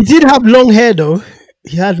 He did have long hair though.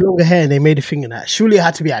 He had longer hair, and they made a thing of that. Surely it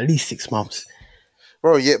had to be at least 6 months.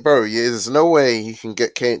 Bro. There's no way he can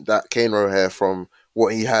get that Kano hair from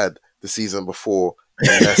what he had the season before in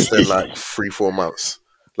less than like 3-4 months.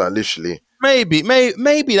 Like literally. Maybe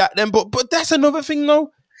that then, but that's another thing though.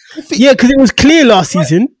 Yeah, because it was clear last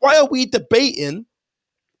season. Why are we debating?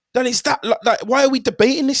 Then it's that like why are we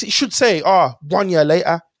debating this? It should say 1 year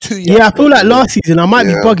later, 2 years. Yeah, I feel like last season I might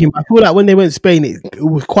be bugging, but I feel like when they went to Spain, it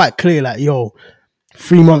was quite clear. Like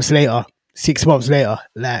 3 months later, 6 months later,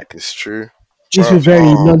 like it's true. This was very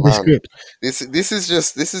nondescript. This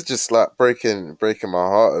is just like breaking my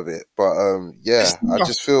heart a bit. But I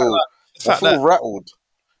just feel rattled.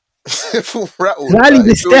 I feel rattled. Really,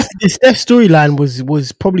 the Steph storyline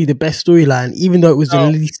was probably the best storyline, even though it was the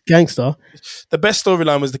least gangster. The best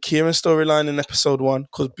storyline was the Kieran storyline in episode 1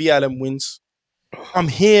 because BLM wins. I'm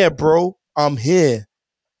here, bro. I'm here.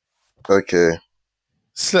 Okay.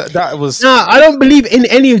 So that was. Nah, I don't believe in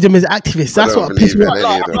any of them as activists. That's what pissed me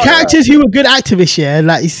off. The characters who were good activists,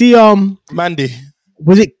 like you see, Mandy.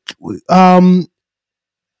 Was it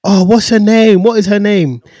what's her name? What is her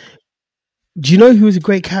name? Do you know who was a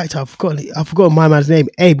great character? I've forgotten my man's name.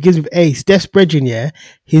 A begins with A. Steph's brethren,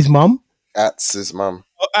 his mum. Atz's mum.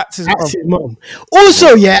 His mum.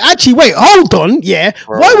 Also, actually, wait, hold on,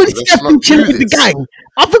 Bro, why would Steph be chilling with the gang?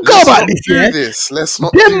 I forgot about this, Let's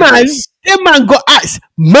not do this. Them man got Atz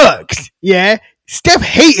murked, Steph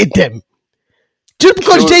hated them. Just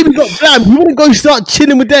because Jamie got blamed, he wouldn't go start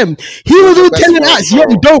chilling with them. He was all telling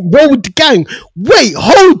Atz, don't roll with the gang. Wait,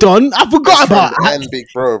 hold on, I forgot about Atz. Big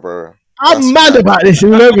bro. I'm mad about this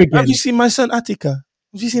all over again. Have you seen my son Attica?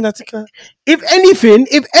 Have you seen Attica? If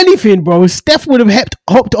anything, bro, Steph would have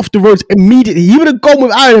hopped off the roads immediately. He would have gone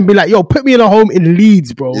with Aaron and be like, "Yo, put me in a home in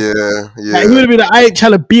Leeds, bro." Yeah. Like, he would have been like, "I ain't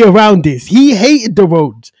trying to be around this." He hated the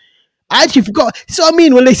roads. I actually forgot. So I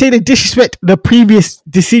mean, when they say they disrespect the previous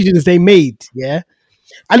decisions they made, and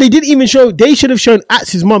they didn't even show. They should have shown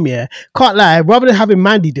Atz's mum. Can't lie. Rather than having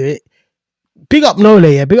Mandy do it. Big up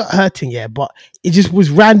Nola, big up Hurting, but it just was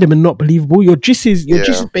random and not believable. You're just his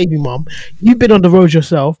baby mom. You've been on the road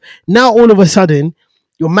yourself. Now all of a sudden,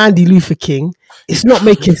 you're Mandy Luther King. It's not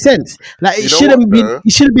making sense. Like it should have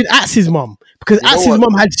been Atz's mom because Atz's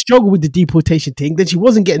mom had struggled with the deportation thing. Then she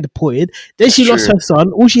wasn't getting deported. Then she lost her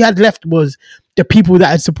son. All she had left was the people that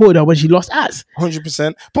had supported her when she lost Atz.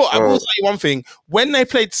 100%. But I will tell you one thing: when they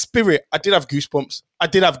played Spirit, I did have goosebumps. I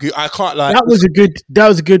can't lie. That was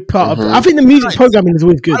a good part of it. I think the music programming is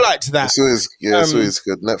always good. I liked that. It's always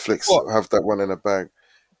good. Netflix have that one in a bag.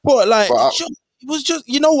 But it was just,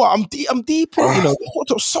 you know what? I'm deep. They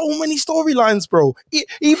put up so many storylines, bro.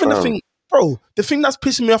 Even the thing that's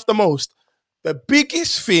pissing me off the most, the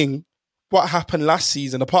biggest thing, what happened last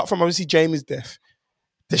season, apart from obviously Jamie's death.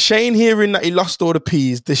 Deshane hearing that he lost all the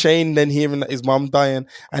peas, Deshane then hearing that his mum dying,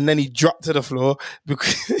 and then he dropped to the floor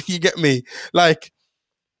because you get me. Like,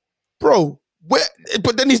 bro, Where,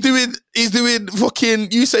 but then he's doing fucking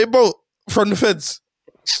Usain Bolt from the feds.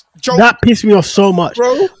 That pissed me off so much,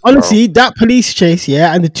 bro. Honestly, that police chase,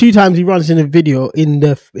 and the 2 times he runs in the video in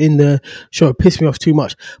the show pissed me off too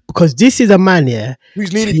much, because this is a man,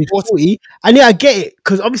 who's nearly 40, and I get it,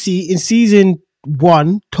 because obviously in season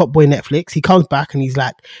 1, Top Boy Netflix, he comes back and he's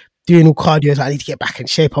like doing all cardio, so I need to get back in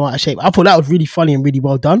shape. I'm out of shape. I thought that was really funny and really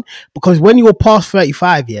well done, because when you're past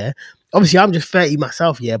 35, obviously I'm just 30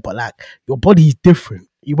 myself, but like your body is different.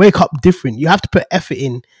 You wake up different. You have to put effort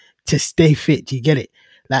in to stay fit. Do you get it?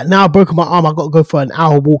 Like now I've broken my arm, I got to go for an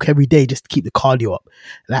hour walk every day just to keep the cardio up.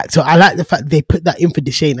 Like, so I like the fact they put that in for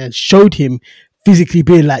Deshane and showed him physically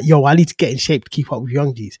being like, yo, I need to get in shape to keep up with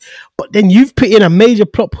Young G's. But then you've put in a major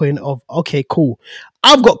plot point of, okay, cool,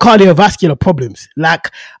 I've got cardiovascular problems. Like,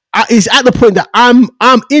 it's at the point that I'm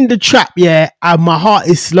in the trap, and my heart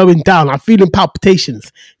is slowing down. I'm feeling palpitations,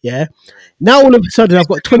 Now all of a sudden I've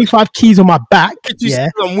got 25 keys on my back,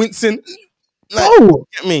 I'm wincing. Like,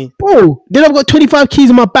 get me, bro. Then I've got 25 keys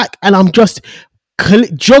on my back, and I'm just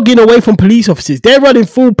jogging away from police officers. They're running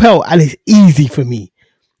full pelt, and it's easy for me.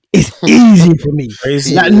 It's easy for me.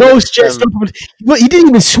 Crazy. Like no stress. He didn't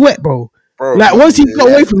even sweat, bro. Like once he got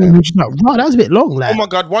away from me, he was just like, wow, that was a bit long. Like, oh my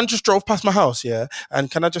god, one just drove past my house, and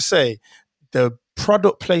can I just say, the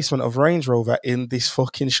product placement of Range Rover in this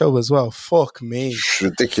fucking show as well. Fuck me.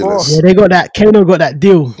 Ridiculous. Yeah, they got that. Kano got that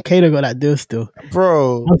deal. Still.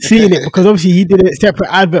 Bro. I'm seeing it because obviously he did a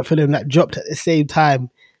separate advert for them that dropped at the same time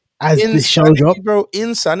as this show dropped. Bro,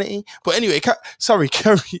 insanity. But anyway,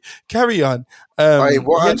 carry on. I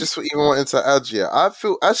just even wanted to add, I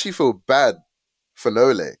actually feel bad for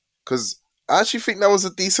Nole, because I actually think that was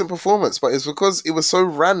a decent performance, but it's because it was so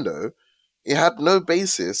rando. It had no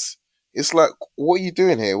basis. It's like, what are you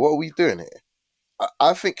doing here? What are we doing here?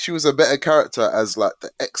 I think she was a better character as like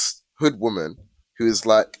the ex-hood woman who is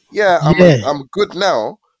like, I'm good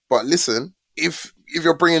now, but listen, if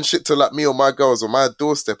you're bringing shit to like me or my girls or my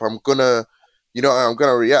doorstep, I'm gonna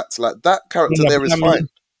react. Like that character there is fine.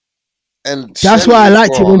 And that's why I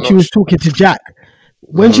liked it when she was talking to Jack.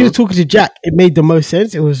 When she was talking to Jack, it made the most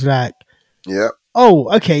sense. It was like,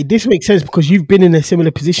 oh, okay, this makes sense because you've been in a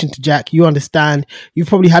similar position to Jack. You understand. You've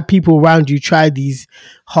probably had people around you try these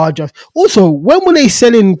hard drugs. Also, when were they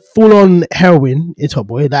selling full-on heroin in Top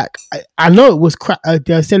Boy? Like, I know it was crack.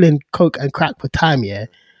 They were selling coke and crack for time.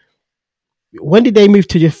 When did they move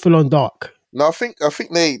to just full-on dark? No, I think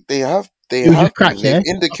they have crack,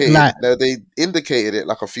 indicated they indicated it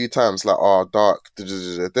like a few times, like dark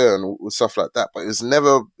and stuff like that. But it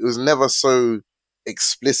was never so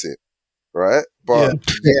explicit. Right, but I'm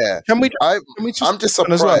just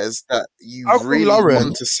surprised that you really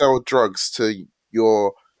want to sell drugs to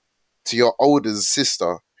your older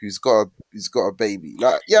sister who's got a baby.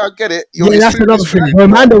 Like, I get it. That's another thing.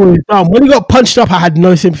 Romando was dumb. When he got punched up, I had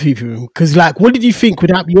no sympathy for him because, like, what did you think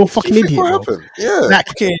would happen? You're a fucking idiot. What happened? Yeah, like,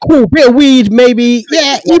 cool, bit of weed, maybe.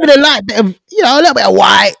 Yeah, even a light bit of, a little bit of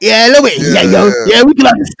white. Yeah, a little bit. Yeah, we can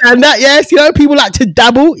understand that. Yes, people like to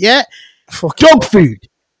dabble. Yeah, dog food.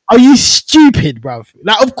 Are you stupid, bruv?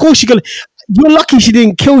 Like, of course you're lucky she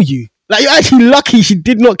didn't kill you. Like, you're actually lucky she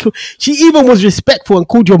did not kill. She even was respectful and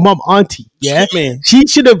called your mum auntie. Yeah, she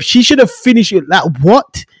should have finished it. Like,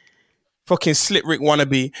 what? Fucking Slit Rick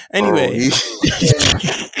wannabe. Anyway,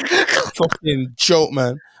 fucking joke,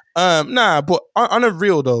 man. But on a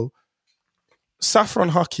real though, Saffron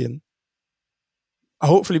Hawking.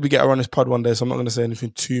 Hopefully we get her on this pod one day, so I'm not going to say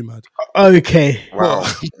anything too mad. Okay. Wow.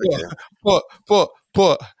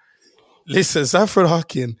 But listen, Saffron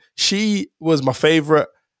Hawking, she was my favourite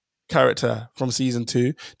character from season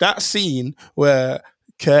 2. That scene where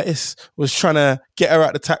Curtis was trying to get her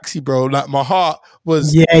out the taxi, bro, like my heart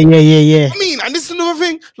was... Yeah. I mean, and this is another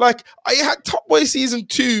thing, like I had Top Boy season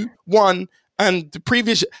 2, 1, and the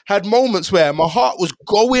previous had moments where my heart was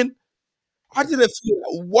going. I didn't feel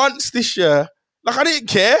that once this year. Like, I didn't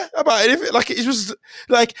care about anything. Like, it was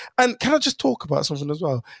like... And can I just talk about something as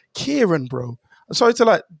well? Kieran, bro. I'm sorry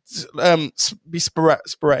to be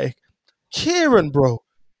sporadic. Kieran, bro,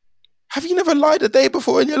 have you never lied a day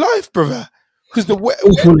before in your life, brother? Because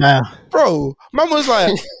bro, man was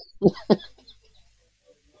like,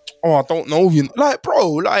 oh, I don't know you. Like, bro,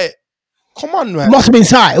 like, come on, man. It must have been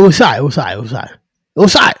Sai. It was Sai. It must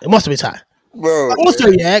have been Sai. Bro,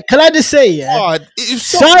 also, can I just say,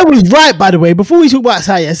 Sai was right, by the way. Before we talk about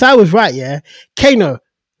Sai, Sai was right, Kano,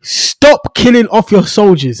 stop killing off your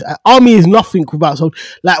soldiers. Army is nothing without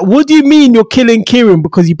soldiers. Like, what do you mean you're killing Kieran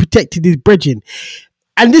because he protected his brethren?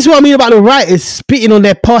 And this is what I mean about the writers spitting on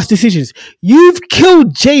their past decisions. You've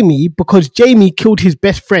killed Jamie because Jamie killed his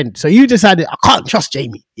best friend. So you decided, I can't trust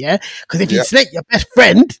Jamie, yeah? Because if you snake your best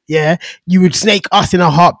friend, yeah, you would snake us in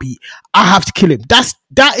a heartbeat. I have to kill him.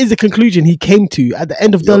 That is the conclusion he came to at the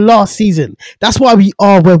end of the last season. That's why we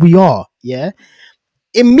are where we are, yeah?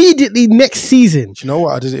 Immediately next season, Do you know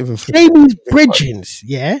what? I didn't even think. Jamie's brethrens,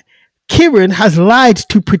 yeah? Kieran has lied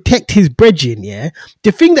to protect his brethren, yeah?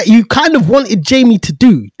 The thing that you kind of wanted Jamie to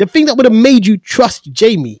do, the thing that would have made you trust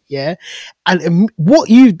Jamie, yeah? And what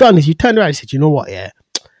you've done is you turned around and said, you know what, yeah?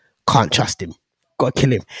 Can't trust him. Gotta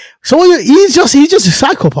kill him. So he's just a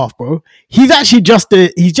psychopath, bro. He's actually just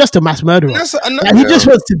a mass murderer. And he just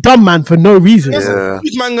wants to dumb man for no reason.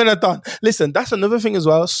 Who's man gonna done? Listen, that's another thing as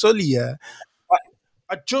well. Sully, yeah.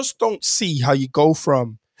 I just don't see how you go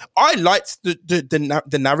from. I liked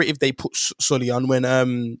the narrative they put Sully on when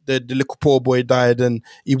the little poor boy died and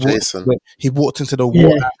he walked into the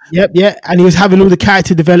water. Yeah. And he was having all the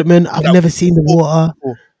character development. I've never seen the water.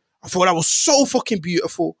 I thought that was so fucking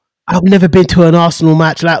beautiful. I've never been to an Arsenal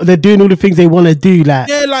match. Like, they're doing all the things they want to do. Like,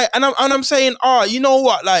 yeah, like, and I'm saying, you know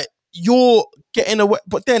what? Like, you're getting away,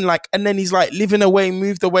 but then like, and then he's like living away,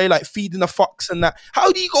 moved away, like feeding a fox and that.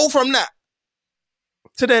 How do you go from that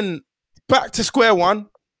to then back to square one?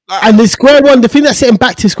 Like, and the thing that set him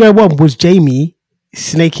back to square one was Jamie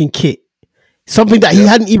snaking Kit. Something that he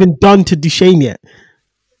hadn't even done to Duchesne yet.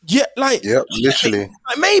 Yeah, like, literally.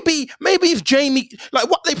 Like maybe if Jamie, like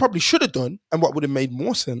what they probably should have done, and what would have made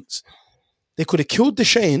more sense, they could have killed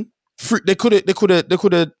Duchesne. They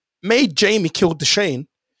could have made Jamie kill Duchesne,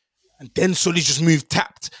 and then Sully just moved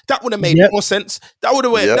tapped. That would have made more sense. That would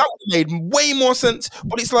have made way more sense.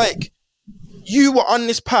 But it's like you were on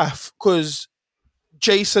this path because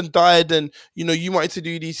Jason died, and you know you wanted to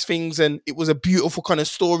do these things, and it was a beautiful kind of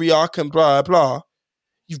story arc, and blah blah.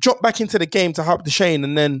 You've dropped back into the game to help Duchesne,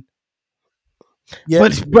 and then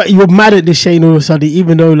but you were mad at Duchesne all of a sudden,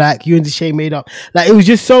 even though like you and Duchesne made up. Like it was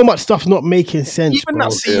just so much stuff not making sense. Even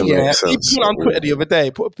that scene, people on Twitter the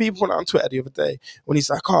other day when he's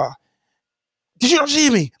like, did you not see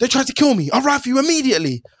me? They tried to kill me. I'll rifle you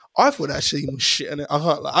immediately. I thought that scene was shit, and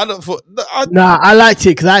I liked it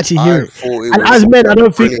because I actually hear it. And as men, I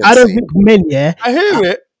don't think men. Yeah, I hear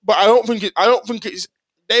it, but I don't think it's.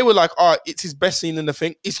 They were like, it's his best scene in the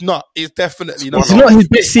thing. It's not. It's definitely not. It's not his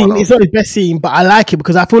best scene. It's not his best scene, but I like it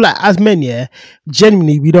because I feel like as men,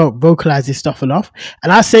 genuinely, we don't vocalize this stuff enough. And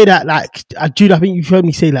I say that, like, Jude, I think you've heard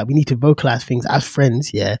me say, like, we need to vocalize things as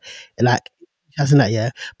friends, and like, hasn't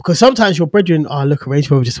that, because sometimes your brethren, look, a Range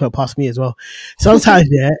Rover just went past me as well. Sometimes,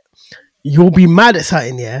 you'll be mad at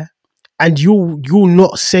something, and you'll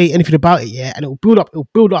not say anything about it, and it'll build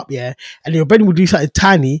up, and your brethren will do something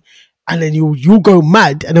tiny. And then you'll go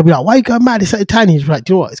mad, and they'll be like, "Why are you going mad? It's like tiny." It's like,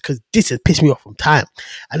 do you know what? It's because this has pissed me off from time,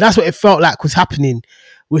 and that's what it felt like was happening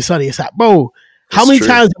with Sully. It's like, bro, how many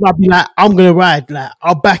times have I been like, "I'm gonna ride, like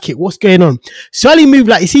I'll back it." What's going on? Sully moved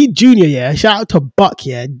like, you see, Junior, shout out to Buck,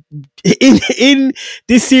 in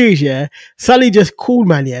this series, Sully just cool,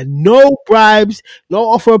 man, no bribes, no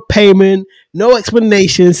offer of payment, no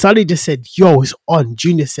explanation. Sully just said, "Yo, it's on."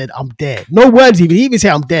 Junior said, "I'm there." No words even. He even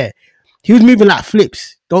said, "I'm there." He was moving like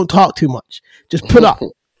flips. Don't talk too much. Just put up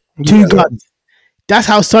 2 guns. That's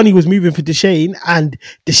how Sonny was moving for Duchesne. And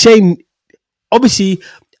Duchesne, obviously,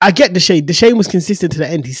 I get Duchesne. Duchesne was consistent to the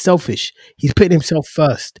end. He's selfish. He's putting himself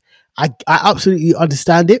first. I absolutely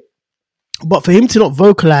understand it. But for him to not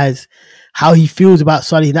vocalize how he feels about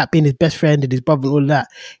Sonny and that being his best friend and his brother and all of that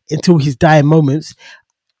until his dying moments,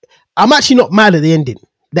 I'm actually not mad at the ending.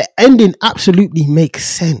 The ending absolutely makes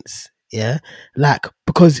sense. Like,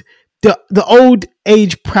 because the old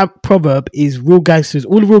age proverb is all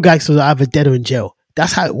the real gangsters are either dead or in jail.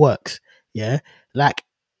 That's how it works. Like,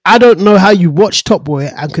 I don't know how you watch Top Boy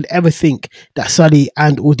and could ever think that Sully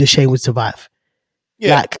and or Duchesne would survive.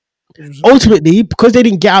 Like, ultimately, because they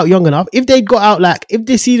didn't get out young enough, if they'd got out, like, if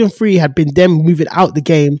this season 3 had been them moving out the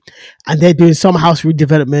game and they're doing some house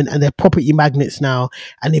redevelopment and they're property magnets now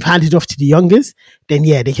and they've handed off to the youngers, then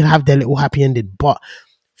they can have their little happy ending. But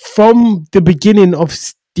from the beginning of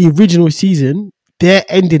the original season, their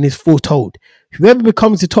ending is foretold. Whoever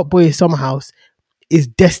becomes the top boy of Summer House is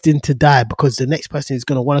destined to die because the next person is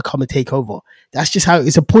going to want to come and take over. That's just how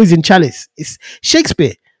it's a poison chalice. It's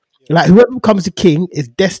Shakespeare. Like, whoever becomes the king is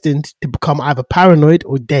destined to become either paranoid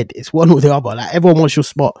or dead. It's one or the other. Like, everyone wants your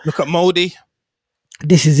spot. Look at Moldy.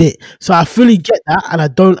 This is it. So I fully get that,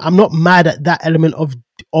 and I'm not mad at that element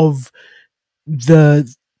of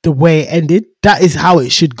the way it ended. That is how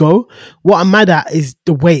it should go. What I'm mad at is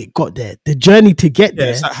the way it got there. The journey to get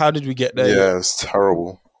there. It's like, how did we get there? Yeah, it's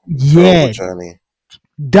terrible. Yeah. Terrible journey.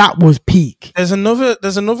 That was peak. There's another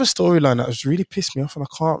storyline that has really pissed me off, and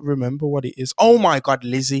I can't remember what it is. Oh my god,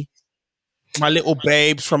 Lizzie, my little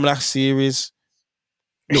babes from last series,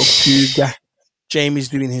 little cougar. Jamie's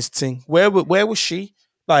doing his thing. Where was she?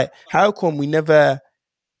 Like, how come we never?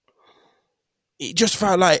 It just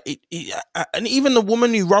felt like and even the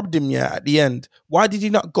woman who robbed him, at the end. Why did he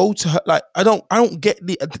not go to her? Like, I don't get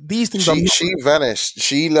these things. She vanished.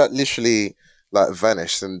 She literally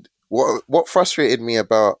vanished. And what frustrated me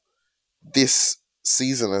about this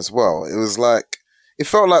season as well, it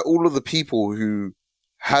felt like all of the people who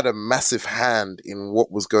had a massive hand in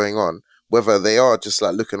what was going on, whether they are just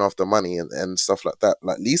looking after money and stuff like that,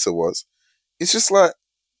 like Lisa was, it's just like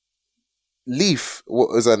Leaf. What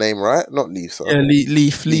was her name, right? Not Lisa. Yeah,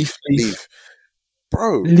 Leaf.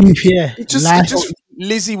 Bro. Leaf, yeah.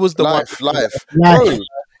 Lizzie was the life. one. Bro.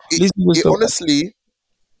 Lizzie was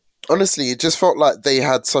honestly, it just felt like they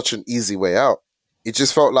had such an easy way out. It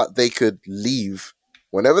just felt like they could leave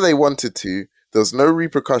whenever they wanted to. There was no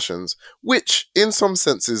repercussions, which in some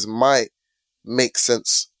senses might make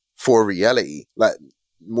sense for reality. Like,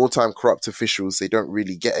 more time corrupt officials, they don't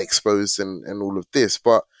really get exposed and all of this.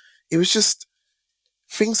 But it was just,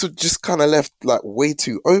 things were just kind of left way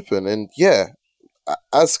too open. And yeah,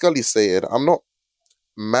 as Scully said, I'm not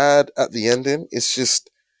mad at the ending. It's just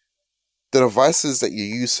the devices that you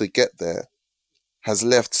use to get there has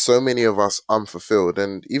left so many of us unfulfilled.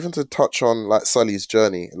 And even to touch on Sully's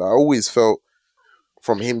journey, I always felt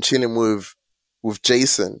from him chilling with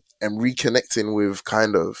Jason and reconnecting with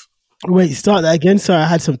kind of. Wait, start that again. Sorry, I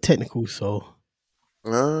had some technical. So.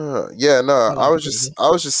 Yeah, no, I was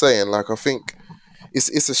just saying. I think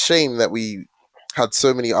it's a shame that we had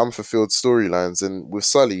so many unfulfilled storylines, and with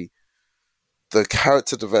Sully, the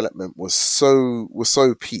character development was so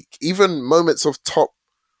peak. Even moments of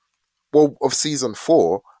of season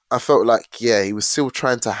 4, I felt like he was still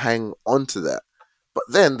trying to hang on to that, but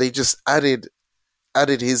then they just added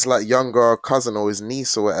his younger cousin or his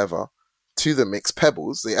niece or whatever to the mix.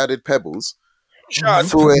 Pebbles. They added Pebbles.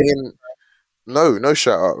 Threw it in. No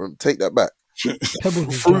shout out. Take that back.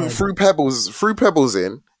 Threw Pebbles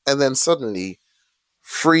in, and then suddenly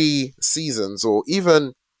 3 seasons or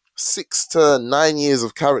even 6 to 9 years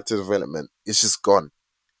of character development is just gone.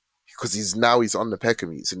 Because he's on the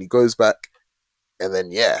Peckermutes and he goes back, and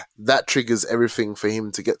then that triggers everything for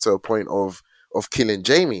him to get to a point of killing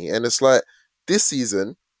Jamie. And it's like, this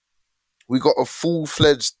season we got a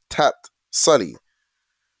full-fledged tapped Sully,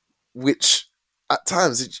 which at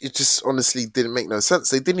times it just honestly didn't make no sense.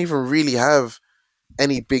 They didn't even really have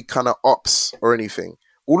any big kind of ops or anything.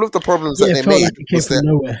 All of the problems that they made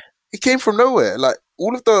it came from nowhere. Like,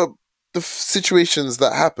 all of the situations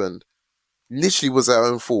that happened literally was their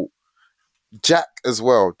own fault. Jack as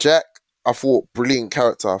well. Jack, I thought, brilliant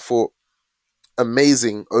character. I thought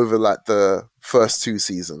amazing over the first 2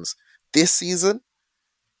 seasons. This season,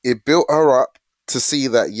 it built her up to see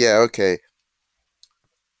that, okay,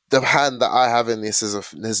 the hand that I have in this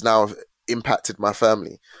has now impacted my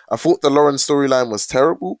family. I thought the Lauren storyline was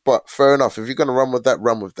terrible, but fair enough. If you're going to run with that,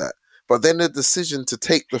 run with that. But then the decision to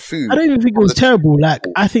take the food... I don't even think it was terrible.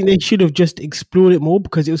 I think they should have just explored it more,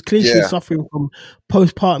 because it was clear she was suffering from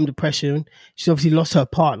postpartum depression. She's obviously lost her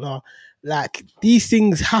partner. These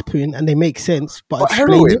things happen and they make sense, but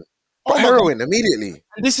heroin. But heroin immediately.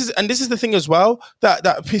 And this is the thing as well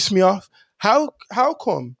that pissed me off. How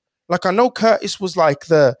come? I know Curtis was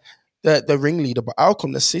the ringleader, but how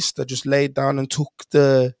come the sister just laid down and took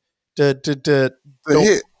the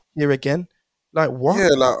hit here again? What?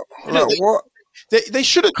 Yeah, what? They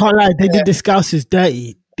should have. Can't lie, they did the Scousers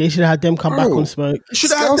dirty. They should have had them come back on Smoke.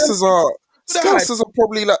 Scousers are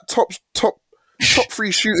probably top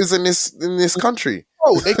 3 shooters in this country.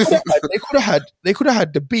 Bro, they could have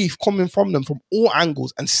had the beef coming from them from all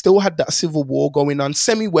angles and still had that civil war going on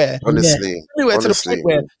semewhere. Honestly.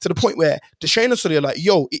 To the point where Deshane and Sully are like,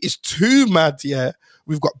 yo, it is too mad, yeah.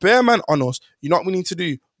 We've got Bear Man on us. You know what we need to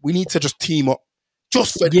do? We need to just team up.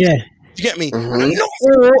 Just for you get me? Mm-hmm.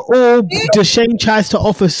 Or Deshane tries to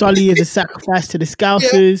offer Sully as a sacrifice to the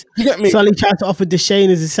Scousers. You get me? Sully tries to offer Deshane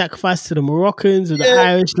as a sacrifice to the Moroccans or the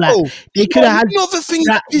Irish. They could have had another thing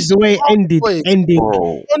that is the way it ended.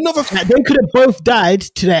 Another thing. They could have both died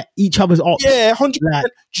to each other's ops. Yeah, 100%. Do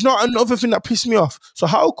you know another thing that pissed me off? So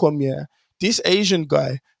how come, this Asian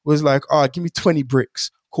guy was like, give me 20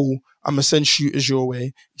 bricks. Cool. I'm going to send shooters your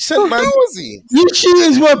way. He sent man. Who was he? You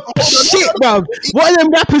shooters were shit, bro. What are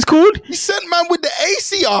them rappers called? He sent man with the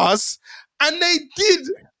ACRs, and they did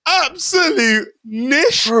absolute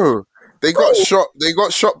niche. Bro, they got shot. They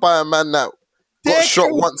got shot by a man that got shot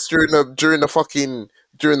once during the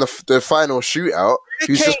final shootout.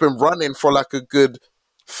 He's just been running for a good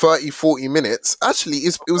 30, 40 minutes. Actually,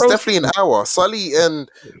 it was definitely an hour. Sully and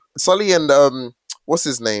what's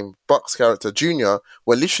his name? Buck's character, Junior,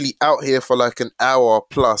 were literally out here for like an hour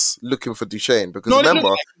plus looking for Duchesne. Because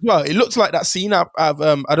remember, it looks like that scene of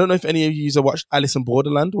I don't know if any of you have watched Alice in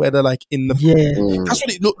Borderland, where they're like in the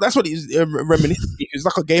That's what it's reminiscent. It's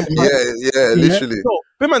like a game. Yeah, literally. So,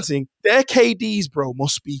 Bimman saying their KDs, bro,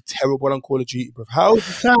 must be terrible on Call of Duty, bro. How?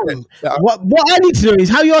 What I need to know is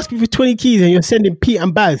how you asking for 20 keys and you're sending Pete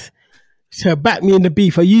and Baz to back me in the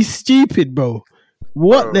beef. Are you stupid, bro?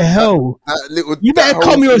 What the hell? You better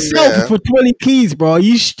come yourself for 20 keys, bro. Are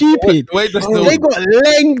you stupid? They got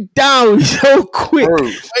laying down so quick. Bro,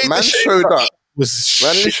 man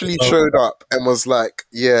literally showed up and was like,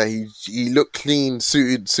 yeah, he looked clean,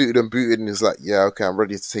 suited and booted, and he's like, yeah, okay, I'm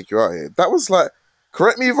ready to take you out here. That was like,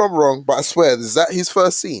 correct me if I'm wrong, but I swear, is that his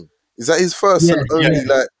first scene? Is that his first and only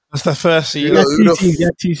like? That's the first scene. Who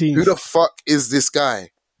the fuck is this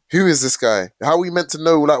guy? Who is this guy? How are we meant to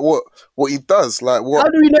know like what he does? Like what? How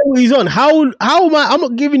do we know what he's on? How am I? I'm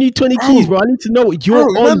not giving you 20 keys, bro. I need to know what you're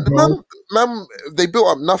on, bro. Man, they built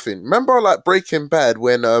up nothing. Remember like Breaking Bad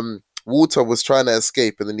when Walter was trying to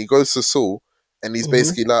escape and then he goes to Saul and he's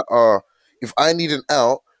basically like, if I need an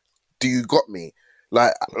out, do you got me?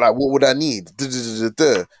 Like what would I need?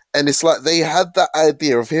 And it's like they had that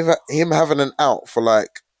idea of him having an out for like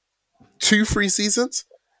 2-3 seasons.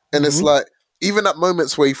 And it's like, even at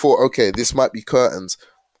moments where you thought, okay, this might be curtains,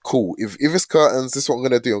 cool. If it's curtains, this is what I'm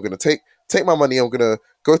gonna do. I'm gonna take my money. I'm gonna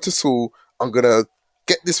go to Saul. I'm gonna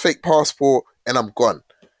get this fake passport, and I'm gone.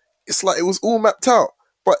 It's like it was all mapped out.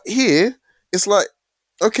 But here, it's like,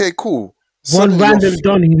 okay, cool. One random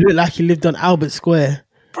Don who looked like he lived on Albert Square,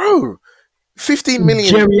 bro. 15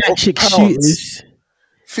 million geriatric shooters.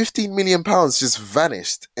 15 million pounds just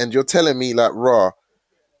vanished, and you're telling me like, raw,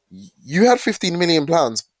 you had 15 million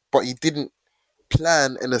pounds, but you didn't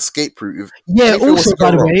plan an escape route. Also,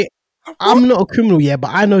 by the way, I'm not a criminal yet, but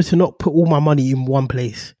I know to not put all my money in one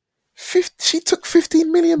place. She took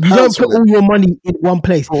 15 million pounds. You don't put all your money in one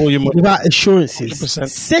place without assurances. 100%.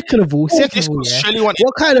 Second of all,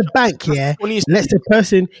 what kind of bank lets the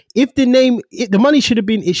person, if the money should have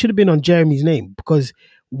been on Jeremy's name, because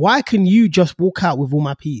why can you just walk out with all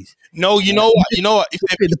my P's? No, you know what?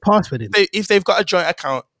 If they've got a joint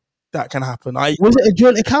account, that can happen. Was it a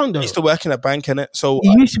joint account though? I used to work in a bank, innit? So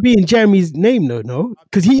it used to be in Jeremy's name, though, no?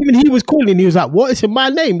 Because he was calling. He was like, "What is in my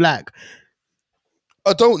name?" Like,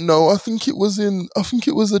 I don't know. I think it was a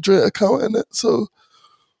joint account, innit? So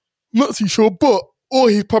I'm not too sure, or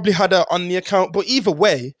he probably had it on the account. But either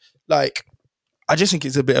way, like, I just think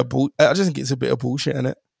it's a bit of bullshit,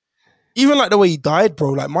 innit? Even like the way he died,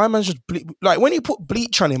 bro. Like my man just like when he put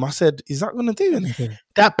bleach on him, I said, "Is that gonna do anything?"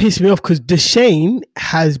 That pissed me off because Duchesne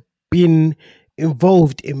has been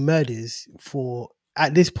involved in murders for,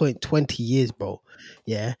 at this point, 20 years, bro.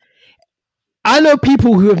 Yeah. I know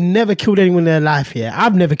people who have never killed anyone in their life, yeah.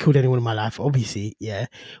 I've never killed anyone in my life, obviously, yeah.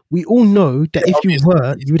 We all know that if you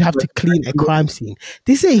were, you would have to clean a crime scene.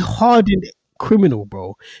 This is a hardened criminal,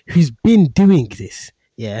 bro, who's been doing this,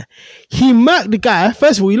 yeah. He murked the guy.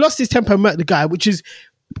 First of all, he lost his temper and murked the guy, which is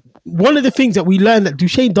one of the things that we learned that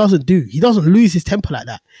Duchesne doesn't do. He doesn't lose his temper like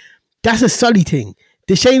that. That's a Sully thing.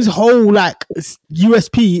 Duchesne's whole like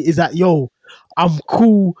USP is that, yo, I'm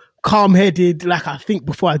cool, calm-headed, like I think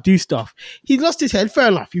before I do stuff. He lost his head. Fair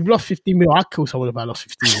enough. You've lost 15 mil. I'd kill someone if I lost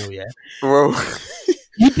 15 mil, yeah. Bro.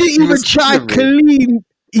 He didn't even try clean.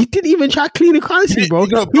 He didn't even try to clean the crime scene, bro.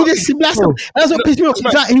 He just splashed him. That's what pissed me off.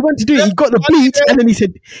 He went to do it. He got the bleach, and then he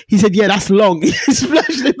said, "Yeah, that's long." He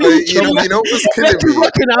splashed the bleach. You know what's killing me?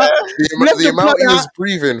 The amount he was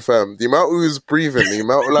breathing, fam. The amount he was breathing. The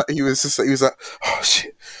amount like he was like, "Oh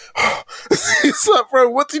shit." It's like, bro,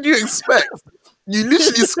 what did you expect? You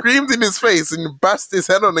literally screamed in his face and bashed his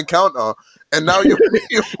head on the counter, and now you're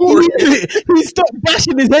he stopped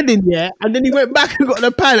bashing his head in, yeah, and then he went back and got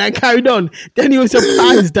the pan and carried on. Then he was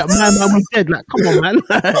surprised that my man was dead. Like, come on, man.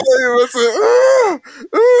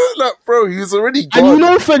 Like, bro, he was already gone. And you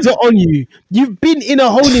know feds are on you. You've been in a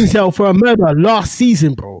holding cell for a murder last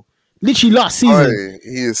season, bro. Literally last season.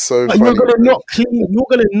 He is so funny. You're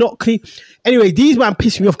gonna not clean. Anyway, these man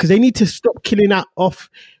piss me off because they need to stop killing off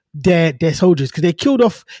their soldiers,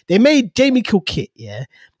 because they made Jamie kill Kit, yeah.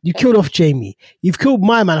 You killed off Jamie. You've killed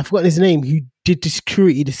my man, I've forgotten his name, who did the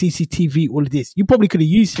security, the CCTV, all of this. You probably could have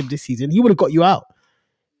used him this season. He would have got you out.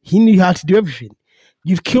 He knew how to do everything.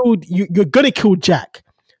 You're gonna kill Jack.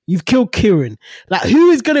 You've killed Kieran. Like, who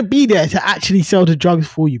is gonna be there to actually sell the drugs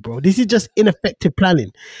for you, bro? This is just ineffective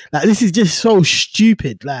planning. Like, this is just so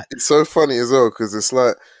stupid. Like, it's so funny as well, because it's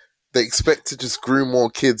like they expect to just groom more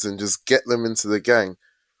kids and just get them into the gang.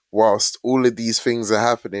 whilst all of these things are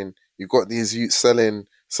happening. You've got these youths selling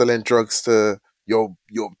drugs to your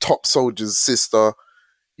top soldier's sister.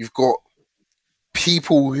 You've got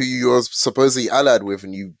people who you're supposedly allied with,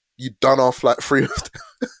 and you done off like 3 of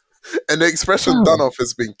them. And the expression "done off"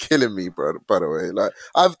 has been killing me, bro. By the way, like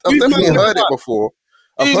I've definitely heard it before.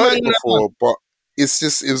 I've heard it before, but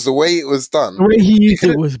it was the way it was done. The way he used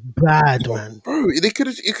it was bad, man. Bro, it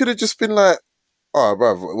could have just been like, oh,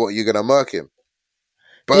 bro, what, you're gonna murk him?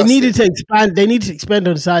 They needed to expand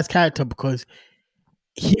on Zai's character because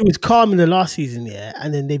he was calm in the last season, yeah,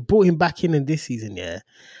 and then they brought him back in this season, yeah,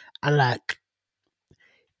 and like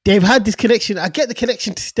they've had this connection. I get the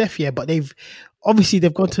connection to Steph, yeah, but they've gone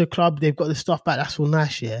to the club, they've got the stuff back. That's all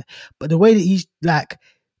nice, yeah, but the way that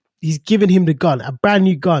he's giving him the gun, a brand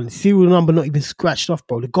new gun, serial number not even scratched off,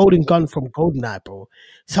 bro. The golden gun from GoldenEye, bro.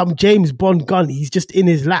 Some James Bond gun. He's just in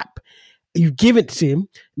his lap. You give it to him.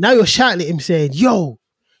 Now you're shouting at him saying, yo,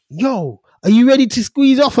 are you ready to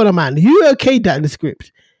squeeze off on a man? You okayed that in the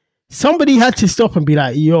script. Somebody had to stop and be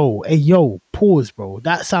like, yo, pause, bro.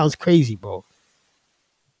 That sounds crazy, bro.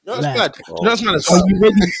 No, that's bad. That's mad. Are you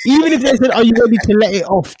ready? Even if they said, are you ready to let it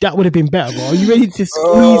off? That would have been better, bro. Are you ready to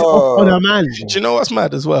squeeze off on a man? Bro? Do you know what's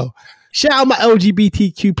mad as well? Shout out my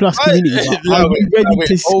LGBTQ plus community. Are you ready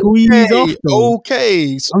to squeeze off? Bro?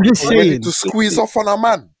 Okay. I'm just saying. Ready to squeeze off on a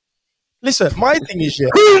man. Listen, my thing is, yeah.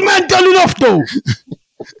 Who's man done it off, though?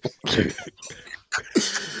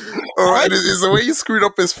 All right, it's the way you screwed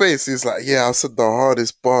up his face. He's like, yeah, I said the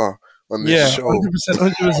hardest bar on this show.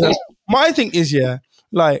 100%. My thing is, yeah,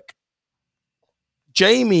 like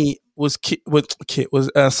Jamie was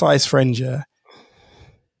Sai's friend, yeah.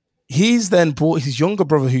 He's then brought his younger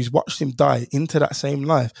brother, who's watched him die, into that same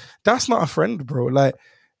life. That's not a friend, bro. Like,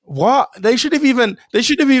 what? They should have even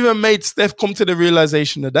made Steph come to the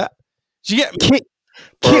realization of that. Do you get me?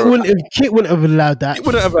 Kit wouldn't have allowed that. He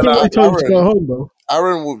wouldn't have allowed Aaron to go home, bro.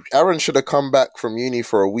 Aaron should have come back from uni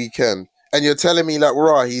for a weekend. And you're telling me like,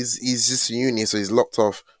 raw, he's just in uni, so he's locked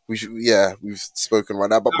off. We've spoken right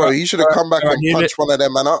now. But bro, he should have come back and punched one of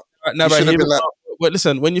them man up. No, but been like, wait,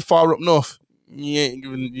 listen, when you're far up north, he's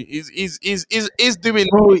doing.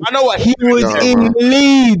 Bro, I know what he was in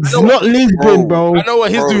Leeds, not Lisbon, bro. I know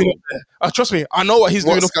what he's doing up there. Trust me, I know what he's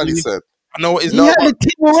doing up there. Said. I know what he's doing. He had a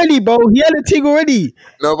TIG already, bro.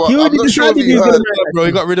 No, but he I'm not sure if you heard, bro.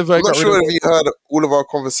 He got rid of her. I'm not sure if you heard all of our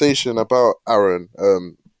conversation about Aaron,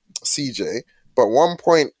 CJ. But one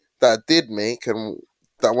point that I did make and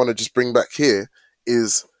that I want to just bring back here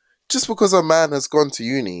is just because a man has gone to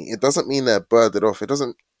uni, it doesn't mean they're birded off. It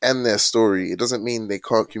doesn't end their story. It doesn't mean they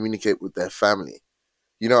can't communicate with their family.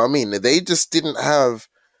 You know what I mean? They just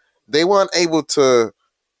they weren't able to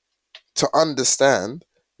understand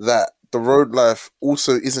that the road life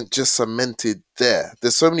also isn't just cemented there.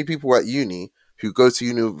 There's so many people at uni who go to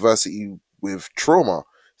university with trauma.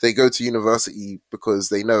 They go to university because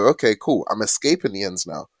they know, okay, cool, I'm escaping the ends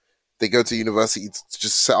now. They go to university to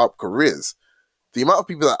just set up careers. The amount of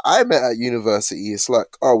people that I met at university, it's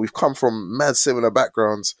like, oh, we've come from mad similar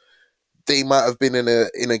backgrounds. They might have been in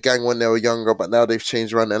a gang when they were younger, but now they've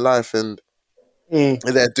changed around their life and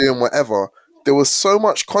they're doing whatever. There was so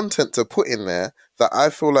much content to put in there that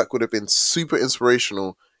I feel like would have been super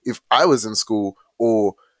inspirational if I was in school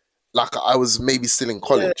or like I was maybe still in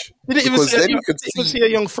college. Yeah. Because then you could see a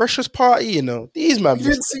young freshers party, you know. These man,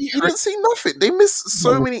 you didn't see nothing. They missed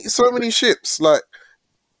so many ships. Like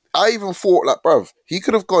I even thought, like, bruv, he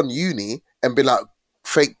could have gone uni and been like,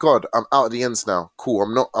 "Thank God, I'm out of the ends now. Cool,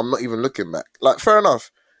 I'm not even looking back." Like, fair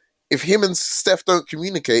enough. If him and Steph don't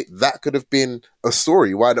communicate, that could have been a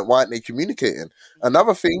story. Why aren't they communicating?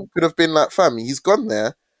 Another thing could have been like, fam, he's gone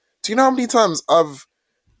there. Do you know how many times I've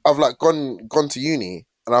like gone to uni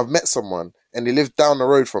and I've met someone and they live down the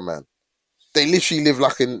road from man. They literally live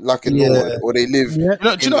like in Norwood, or they live. Yeah.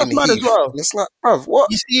 Do you know what's mad as well? And it's like, bruv, what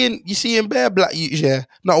you see in bare black youths, yeah.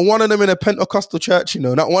 Not one of them in a Pentecostal church, you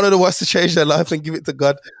know. Not one of them wants to change their life and give it to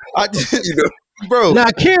God. You know. Bro, nah,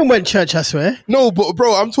 Kieran went church, I swear. No, but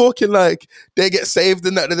bro, I'm talking like they get saved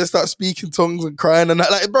and that, then they start speaking tongues and crying and that.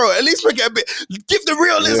 Like, bro, at least make it a bit. Give the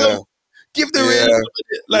realism. Yeah. Give the realism.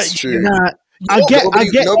 Like, it's true. Nah, I get.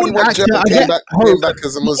 Nobody wants Gemma came back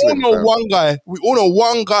as a Muslim. We all know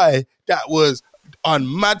one guy that was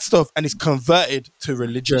on mad stuff and is converted to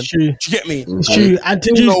religion. It's true. Do you get me? It's true. And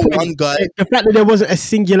to know one guy. The fact that there wasn't a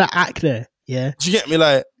singular act there. Yeah. Do you get me?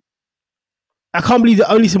 Like, I can't believe the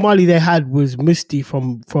only Somali they had was Musti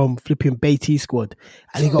from flipping Beatty squad,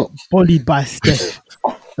 and he got bullied by Steph.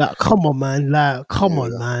 Like, come on, man! Like, come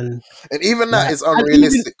on, man! And even that is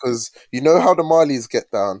unrealistic because you know how the Malis get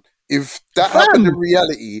down. if that happened in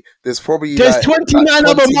reality, there's probably there's like 29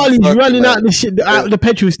 other 20 Marlies running out working out the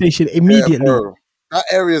petrol station immediately. bro. That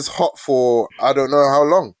area's hot for I don't know how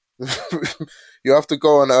long. You have to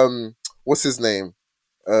go on what's his name?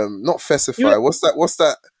 Not Festify. What's that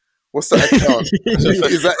account?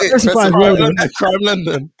 Is that it? Festify, Crime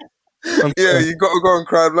London. Yeah, you got to go on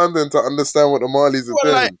Crime London to understand what the Marlies are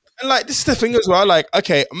doing. Like this is the thing as well. Like,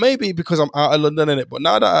 okay, maybe because I'm out of London in it, but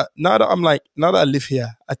now that I live here,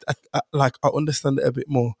 I understand it a bit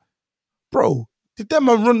more, bro. Did that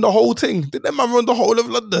man run the whole thing? Did that man run the whole of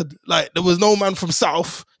London? Like, there was no man from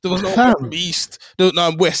South. There was no man from East. There was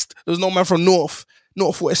no West. There was no man from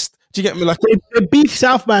Northwest. Do you get me? Like, the beef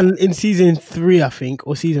South man in season 3, I think,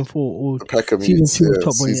 or season 4, or season 2 of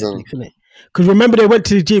Top Boy, isn't it? Because remember they went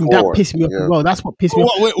to the gym. That pissed me off as well. That's what pissed me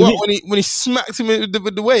off. When he smacked him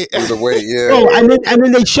with the weight? With the weight, yeah. Bro, and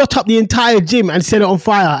then they shut up the entire gym and set it on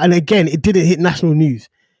fire. And again, it didn't hit national news.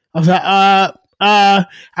 I was like,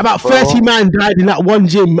 about 30 man died in that one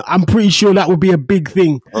gym. I'm pretty sure that would be a big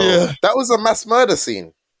thing. Yeah, that was a mass murder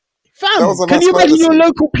scene. Fam, can you imagine your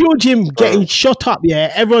local Pure Gym getting shot up?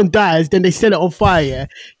 Yeah, everyone dies, then they set it on fire. Yeah,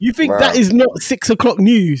 you think that is not 6 o'clock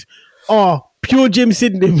news? Oh, Pure Gym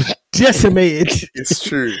Sydney decimated. It's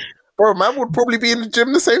true. Bro, man would probably be in the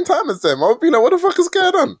gym the same time as them. I would be like, what the fuck is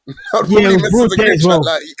going on? I'd probably message the group chat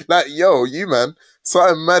like, yo, you man,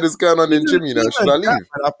 something mad is going on in gym, you know, should I leave?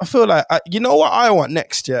 I feel like, you know what I want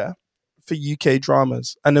next year for UK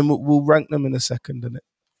dramas? And then we'll rank them in a second,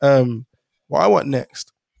 innit? What I want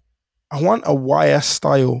next, I want a Wire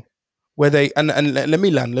style where they, and let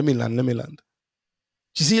me land. Do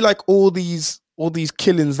you see like all these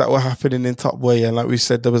killings that were happening in Top Boy, and like we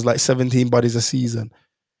said, there was like 17 bodies a season.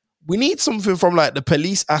 We need something from like the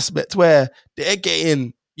police aspect where they're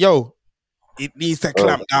getting, it needs to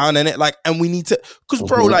clamp down, and it like, and we need to, because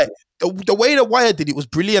bro, like the way the Wire did it was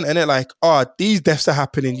brilliant, and it like, these deaths are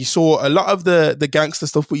happening. You saw a lot of the gangster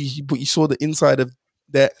stuff, but you saw the inside of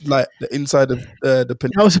that, like the inside of the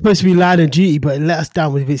police. That was supposed to be Line of Duty, but it let us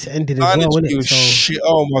down with its ending as well, wasn't it? Shit.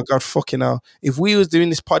 Oh my god, fucking hell! If we was doing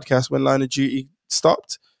this podcast when Line of Duty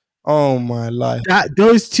stopped, oh my life!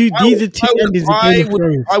 These are two endings. I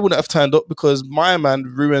wouldn't have turned up because my man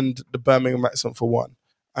ruined the Birmingham accent for one,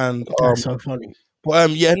 and that's so funny.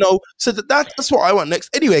 But so that's what I want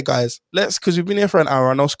next. Anyway, guys, because we've been here for an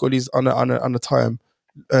hour. I know Scully's on a time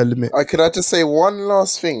limit. Could I just say one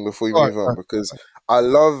last thing before we move on? Because I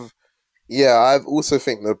also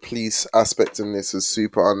think the police aspect in this is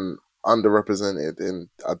super underrepresented, and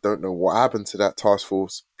I don't know what happened to that task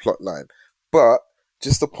force plotline. But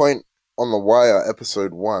just a point on The Wire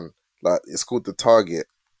episode 1, like it's called The Target,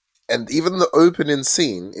 and even the opening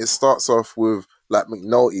scene, it starts off with like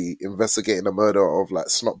McNulty investigating the murder of like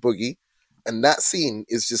Snot Boogie, and that scene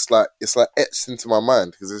is just like it's like etched into my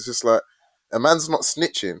mind because it's just like a man's not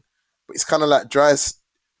snitching, but it's kind of like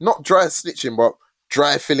not dry snitching, but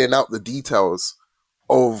dry filling out the details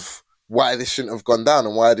of why this shouldn't have gone down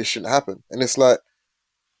and why this shouldn't happen. And it's like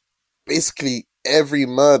basically every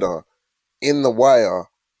murder in The Wire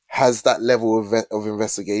has that level of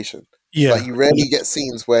investigation. Yeah, like you rarely get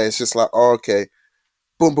scenes where it's just like, oh, okay,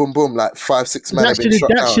 boom, boom, boom, like 5-6 men have been shot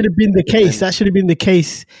down. That should have been the case. That should have been the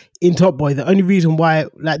case in Top Boy. The only reason why,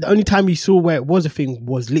 like the only time you saw where it was a thing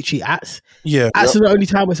was literally Ats. Yeah, Ats was the only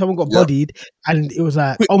time where someone got bodied, and it was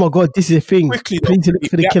like, oh my god, this is a thing. Please look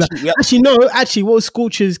for the killer. Actually, what was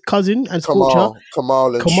Scorcher's cousin and Scorcher?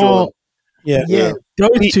 Kamal and Sean. Yeah.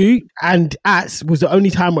 Those two and Ats was the only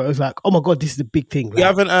time where it was like, oh my god, this is a big thing. We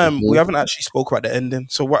haven't actually spoke about the ending.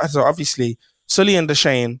 So obviously Sully and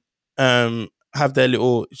Deshane have their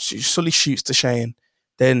little. Sully shoots Deshane,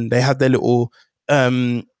 then they have their little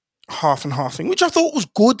half and half thing, which I thought was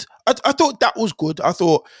good. I thought that was good. I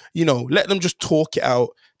thought, let them just talk it out.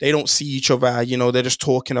 They don't see each other, they're just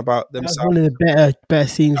talking about themselves. That was one of the better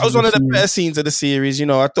scenes. That was one of the better scenes of the series.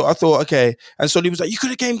 I thought, okay. And Sully was like, you could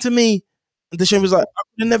have came to me. And Deshane was like, I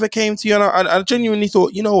could have never came to you. And I genuinely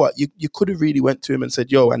thought, you know what? You could have really went to him and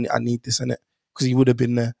said, yo, I need this in it. Because he would have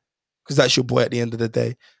been there. Because that's your boy at the end of the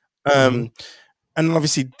day. And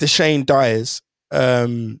obviously Deshane dies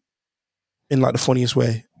in like the funniest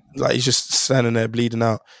way. Like he's just standing there bleeding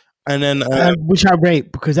out. And then which I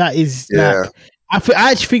rate, because that is like I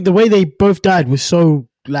actually think the way they both died was so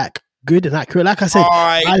like good and accurate. Like I said,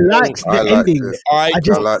 I liked the ending.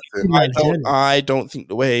 I don't think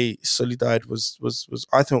the way Sully died was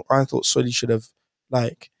I thought Sully should have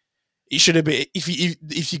it should have been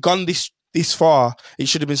if you gone this far, it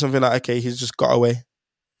should have been something like, okay, he's just got away.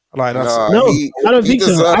 Like that's, I don't think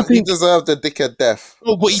so. I think he deserved a dickhead death.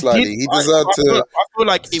 No, but he deserved to. I feel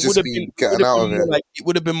like it would have been getting out of it. Like it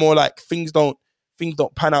would have been more like things don't things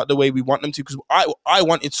don't pan out the way we want them to. Because I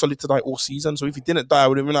wanted Sully to die all season. So if he didn't die, I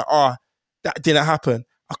would have been like, that didn't happen.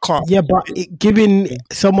 I can't. Yeah, but giving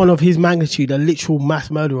someone of his magnitude a literal mass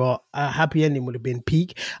murderer a happy ending would have been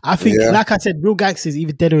peak. I think, like I said, real gangsters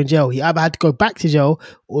either dead or in jail. He either had to go back to jail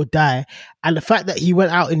or die. And the fact that he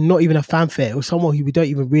went out in not even a fanfare or someone who we don't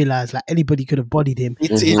even realize, like anybody could have bodied him. I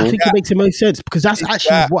think it makes the most sense because that's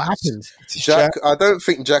actually what happens. Jack, I don't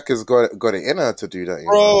think Jack has got it in her to do that.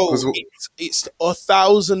 Bro, it's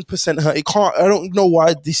 1,000% her. It can't. I don't know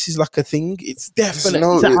why this is like a thing. It's definitely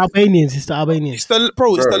it's the Albanians. It's the Albanians. It's the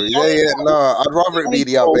bro. It's the no. I'd rather it be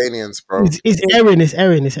the Albanians, bro. It's Erin. It's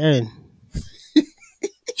Erin. It's Erin.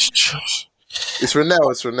 It's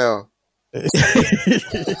Renell. But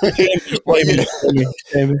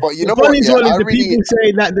you know what? Yeah, the people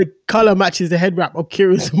saying that the color matches the head wrap of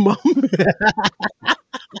Kieran's mum.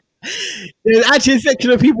 There's actually a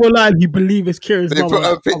section of people alive who believe it's Kieran's mum. They put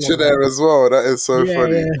a picture there as well. That is so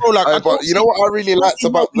funny. Yeah. Bro, but you know what I really liked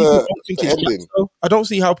about the ending? I don't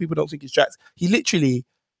see how people don't think it's Jack.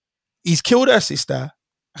 He's killed her sister,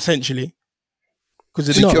 essentially.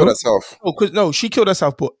 She killed herself. No, she killed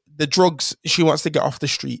herself, but the drugs she wants to get off the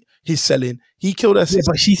street, he's selling. He killed her sister.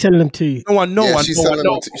 Yeah, but she's selling them too. She's selling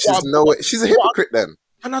them too. She's a hypocrite then.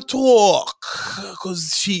 Can I talk?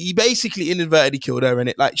 Because he basically inadvertently killed her in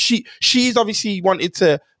it. Like she's obviously wanted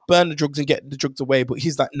to burn the drugs and get the drugs away, but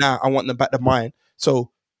he's like, nah, I want them back to mine.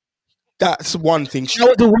 So that's one thing. That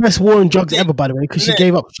was the worst war on drugs ever, by the way, because she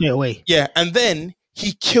gave up straight away. Yeah, and then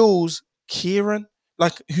he kills Kieran,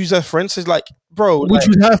 like who's her friend. So it's like, bro, which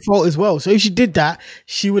was her fault as well. So if she did that,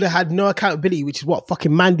 she would have had no accountability, which is what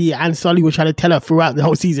fucking Mandy and Sully were trying to tell her throughout the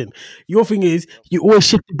whole season. Your thing is, you always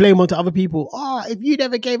shift the blame onto other people. If you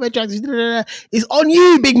never gave her drugs, it's on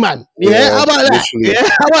you, big man. Yeah, how about that? Literally. Yeah,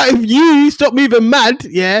 how about if you stop moving mad?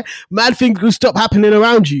 Yeah, mad things will stop happening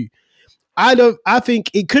around you. I think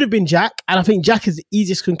it could have been Jack, and I think Jack is the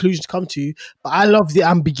easiest conclusion to come to. But I love the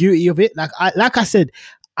ambiguity of it. Like I said,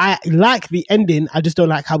 I like the ending. I just don't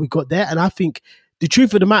like how we got there. And I think the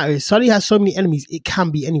truth of the matter is Sully has so many enemies, it can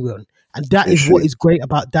be anyone. And that is what is great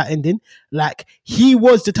about that ending. Like, he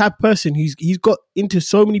was the type of person he's got into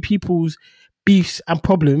so many people's beefs and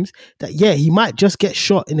problems that, he might just get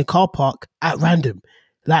shot in the car park at random.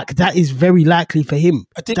 Like, that is very likely for him.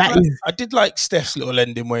 I did like Steph's little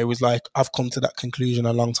ending where it was like, I've come to that conclusion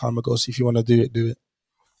a long time ago, so if you want to do it, do it.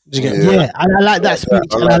 And I like that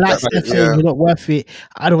speech, and I like Steph saying you're not worth it.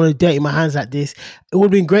 I don't want to dirty my hands like this. It would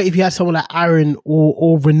have been great if you had someone like Aaron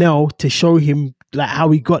or Renell to show him like how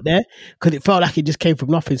he got there, because it felt like it just came from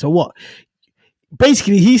nothing. So what?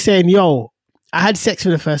 Basically, he's saying, "Yo, I had sex for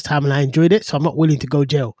the first time and I enjoyed it, so I'm not willing to go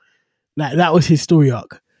jail." Like, that was his story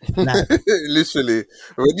arc. Like, literally,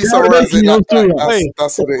 when you summarize it like that,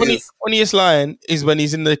 that's what it is. Funniest line is when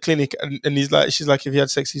he's in the clinic and he's like, she's like, if you had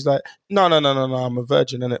sex, he's like, no, I'm a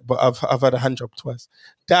virgin, innit? But I've had a hand job twice.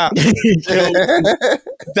 That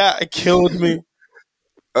killed me.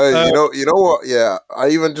 You know what? Yeah, I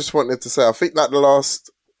even just wanted to say, I think that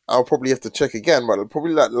I'll probably have to check again, but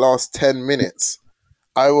probably that last 10 minutes,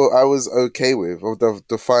 I was okay with of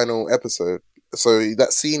the final episode. So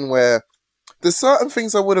that scene where there's certain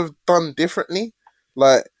things I would have done differently,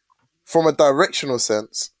 like from a directional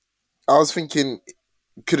sense. I was thinking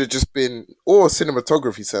it could have just been, or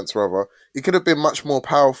cinematography sense rather, it could have been much more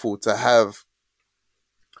powerful to have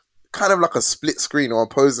kind of like a split screen or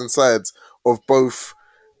opposing sides of both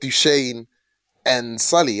Duchesne and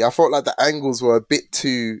Sully. I felt like the angles were a bit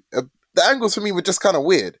too... the angles for me were just kind of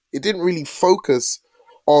weird. It didn't really focus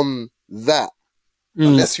on that.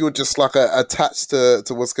 Unless you're just like attached to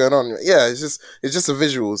what's going on. Yeah, it's just the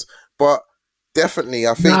visuals. But definitely,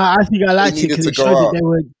 I think I liked it because it showed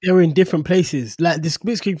that they were in different places. Like the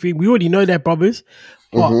split screen thing, we already know they're brothers,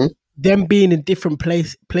 but them being in different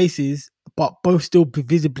places, but both still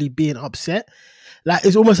visibly being upset. Like,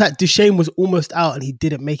 it's almost like Duchesne was almost out and he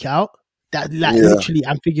didn't make it out. That literally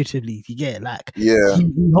and figuratively, if you get it. Like, he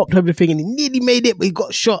hopped everything and he nearly made it, but he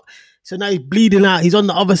got shot. So now he's bleeding out. He's on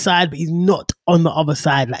the other side, but he's not on the other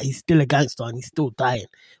side. Like, he's still a gangster and he's still dying.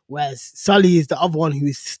 Whereas Sully is the other one who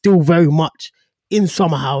is still very much in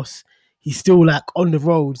Summerhouse. He's still like on the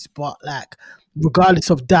roads, but like regardless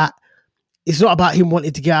of that, it's not about him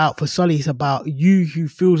wanting to get out. For Sully, it's about you who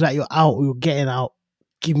feels like you're out or you're getting out.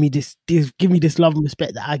 Give me this love and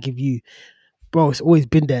respect that I give you, bro. It's always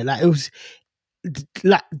been there. Like, it was.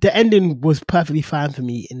 Like, the ending was perfectly fine for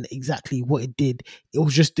me in exactly what it did. It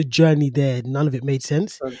was just the journey there. None of it made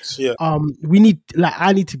sense. Yeah. I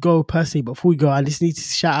need to go personally, but before we go, I just need to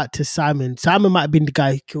shout out to Simon. Simon might have been the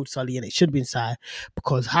guy who killed Sully, and it should have been Si,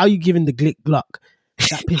 because how you giving the Glick Gluck,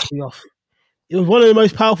 that pissed me off. It was one of the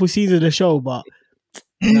most powerful scenes of the show, but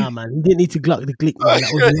Nah, man, he didn't need to gluck the glick, man.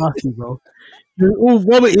 That was nasty, bro. They were all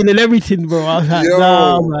vomiting and everything, bro. I was like, Yo,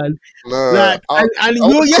 nah, man. No, Like, I and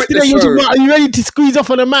would've you quit yesterday, the you show. were, are you ready to squeeze off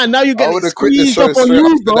on a man? Now you're I getting would have quit the squeezed show off on straight you,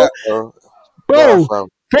 after bro. that, bro. Bro, Nah, fam.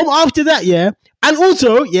 from after that, yeah. And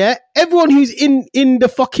also, yeah, everyone who's in the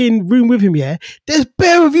fucking room with him, yeah, there's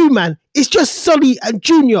bare of you, man. It's just Sully and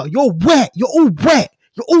Junior. You're wet. You're all wet.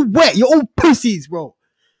 You're all wet. You're all pussies, bro.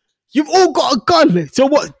 You've all got a gun. So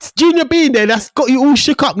what? Junior being there, that's got you all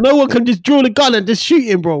shook up. No one can just draw the gun and just shoot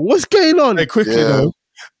him, bro. What's going on? Hey, quickly Yeah. though,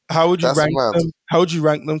 how would you That's rank mad. them? How would you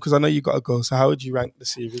rank them? Because I know you got to go. So how would you rank the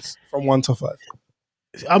series from 1 to 5?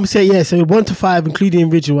 I'm saying, yeah, so 1 to 5, including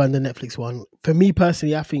the original and the Netflix one. For me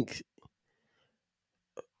personally, I think,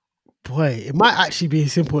 boy, it might actually be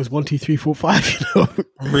as simple as 1, 2, 3, 4, 5, you know?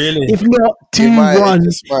 Really? If not 2, might, 1,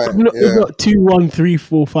 it might, if not 2, 1, 3,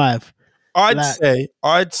 4, 5.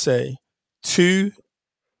 I'd say 2.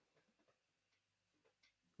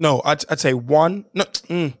 No, I'd say 1. No,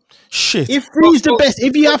 shit. If 3 is the best,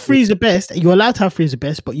 if you have 3 is the best, you're allowed to have 3 is the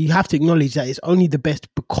best, but you have to acknowledge that it's only the best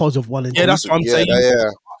because of 1 and 2. Yeah, that's what I'm saying. Yeah.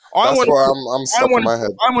 I That's wanna what put- I'm stuck in my head.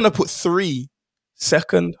 I want to put 3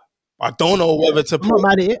 second. I don't know whether to I'm not put.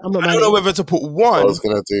 mad at it. I'm not I mad don't at know it. whether to put I 1 was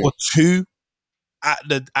gonna do. or 2 at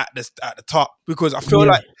the top, because I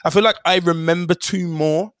feel like I remember 2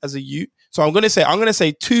 more as a youth. So I'm gonna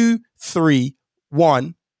say 2, 3,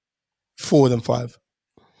 1, 4, then 5.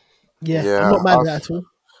 Yeah, Yeah, I'm not mad at that at all.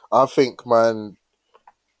 I think mine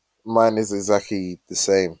is exactly the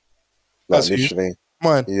same. Like That's you. literally.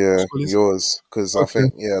 Mine. Yeah, That's what it is. yours. Because I Okay.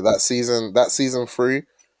 think that season 3,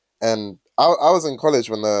 and I was in college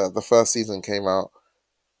when the first season came out.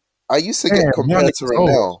 I used to get Damn, compared young to as old.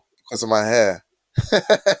 Renell because of my hair.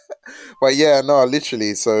 But yeah, no,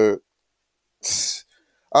 literally. So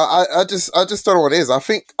I just don't know what it is. I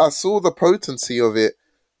think I saw the potency of it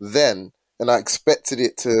then, and I expected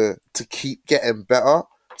it to keep getting better.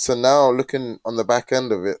 So now looking on the back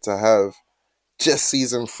end of it, to have just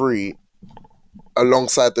season 3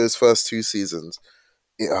 alongside those first 2 seasons,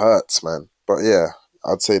 it hurts, man. But yeah,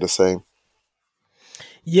 I'd say the same.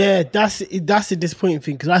 Yeah, that's a disappointing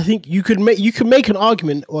thing, because I think you could make an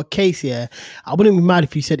argument or a case here. I wouldn't be mad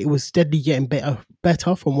if you said it was steadily getting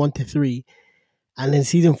better from 1 to 3, and then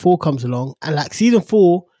season 4 comes along, and like season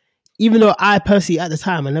 4, even though I personally at the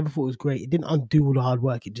time I never thought it was great, it didn't undo all the hard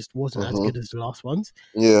work. It just wasn't as good as the last ones.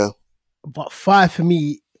 Yeah. But 5 for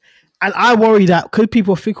me, and I worry that because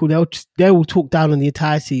people are fickle, they will talk down on the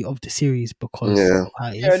entirety of the series because Yeah. of how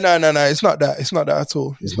it is. Yeah, no, it's not that. It's not that at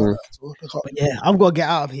all. It's not that at all. Look up. But yeah, I've got to get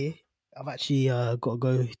out of here. I've actually got to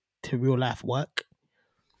go to real life work.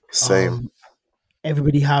 Same.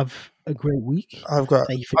 Everybody have a great week. I've got.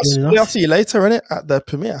 Thank you for joining I'll us. see you later, innit? At the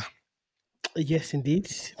premiere. Yes, indeed.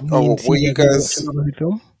 Me Oh, and what CJ you are gonna guys- watch another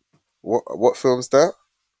film. What film's that?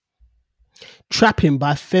 Trapping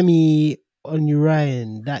by Femi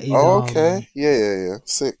Onurayan. That is. Oh, okay. Yeah.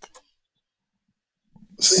 Sick.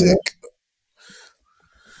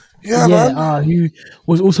 Yeah, man. Who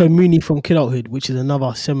was also Mooney from Kidulthood, which is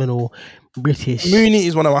another seminal British. Mooney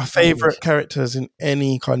is one of my favorite characters in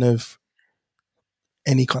any kind of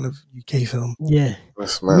UK film. Yeah.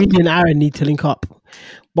 Yes, man. Mooney and Aaron need to link up.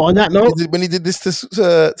 But on that note, When he did this to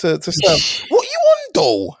Sam, what you on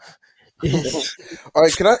though? All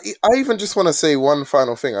right, I even just want to say one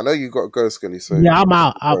final thing. I know you got to go, Scully. So yeah, I'm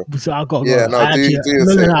out. So I got to go. Yeah, no, I do your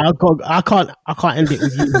no, thing. I can't end it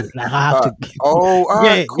with you. Like I have to. Oh, all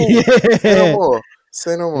right, cool. Say no Yeah. more.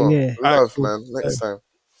 Say no more. Yeah. Love, Cool. man. Next time.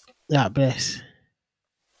 Yeah, bless.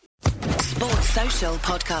 Sports Social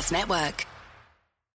Podcast Network.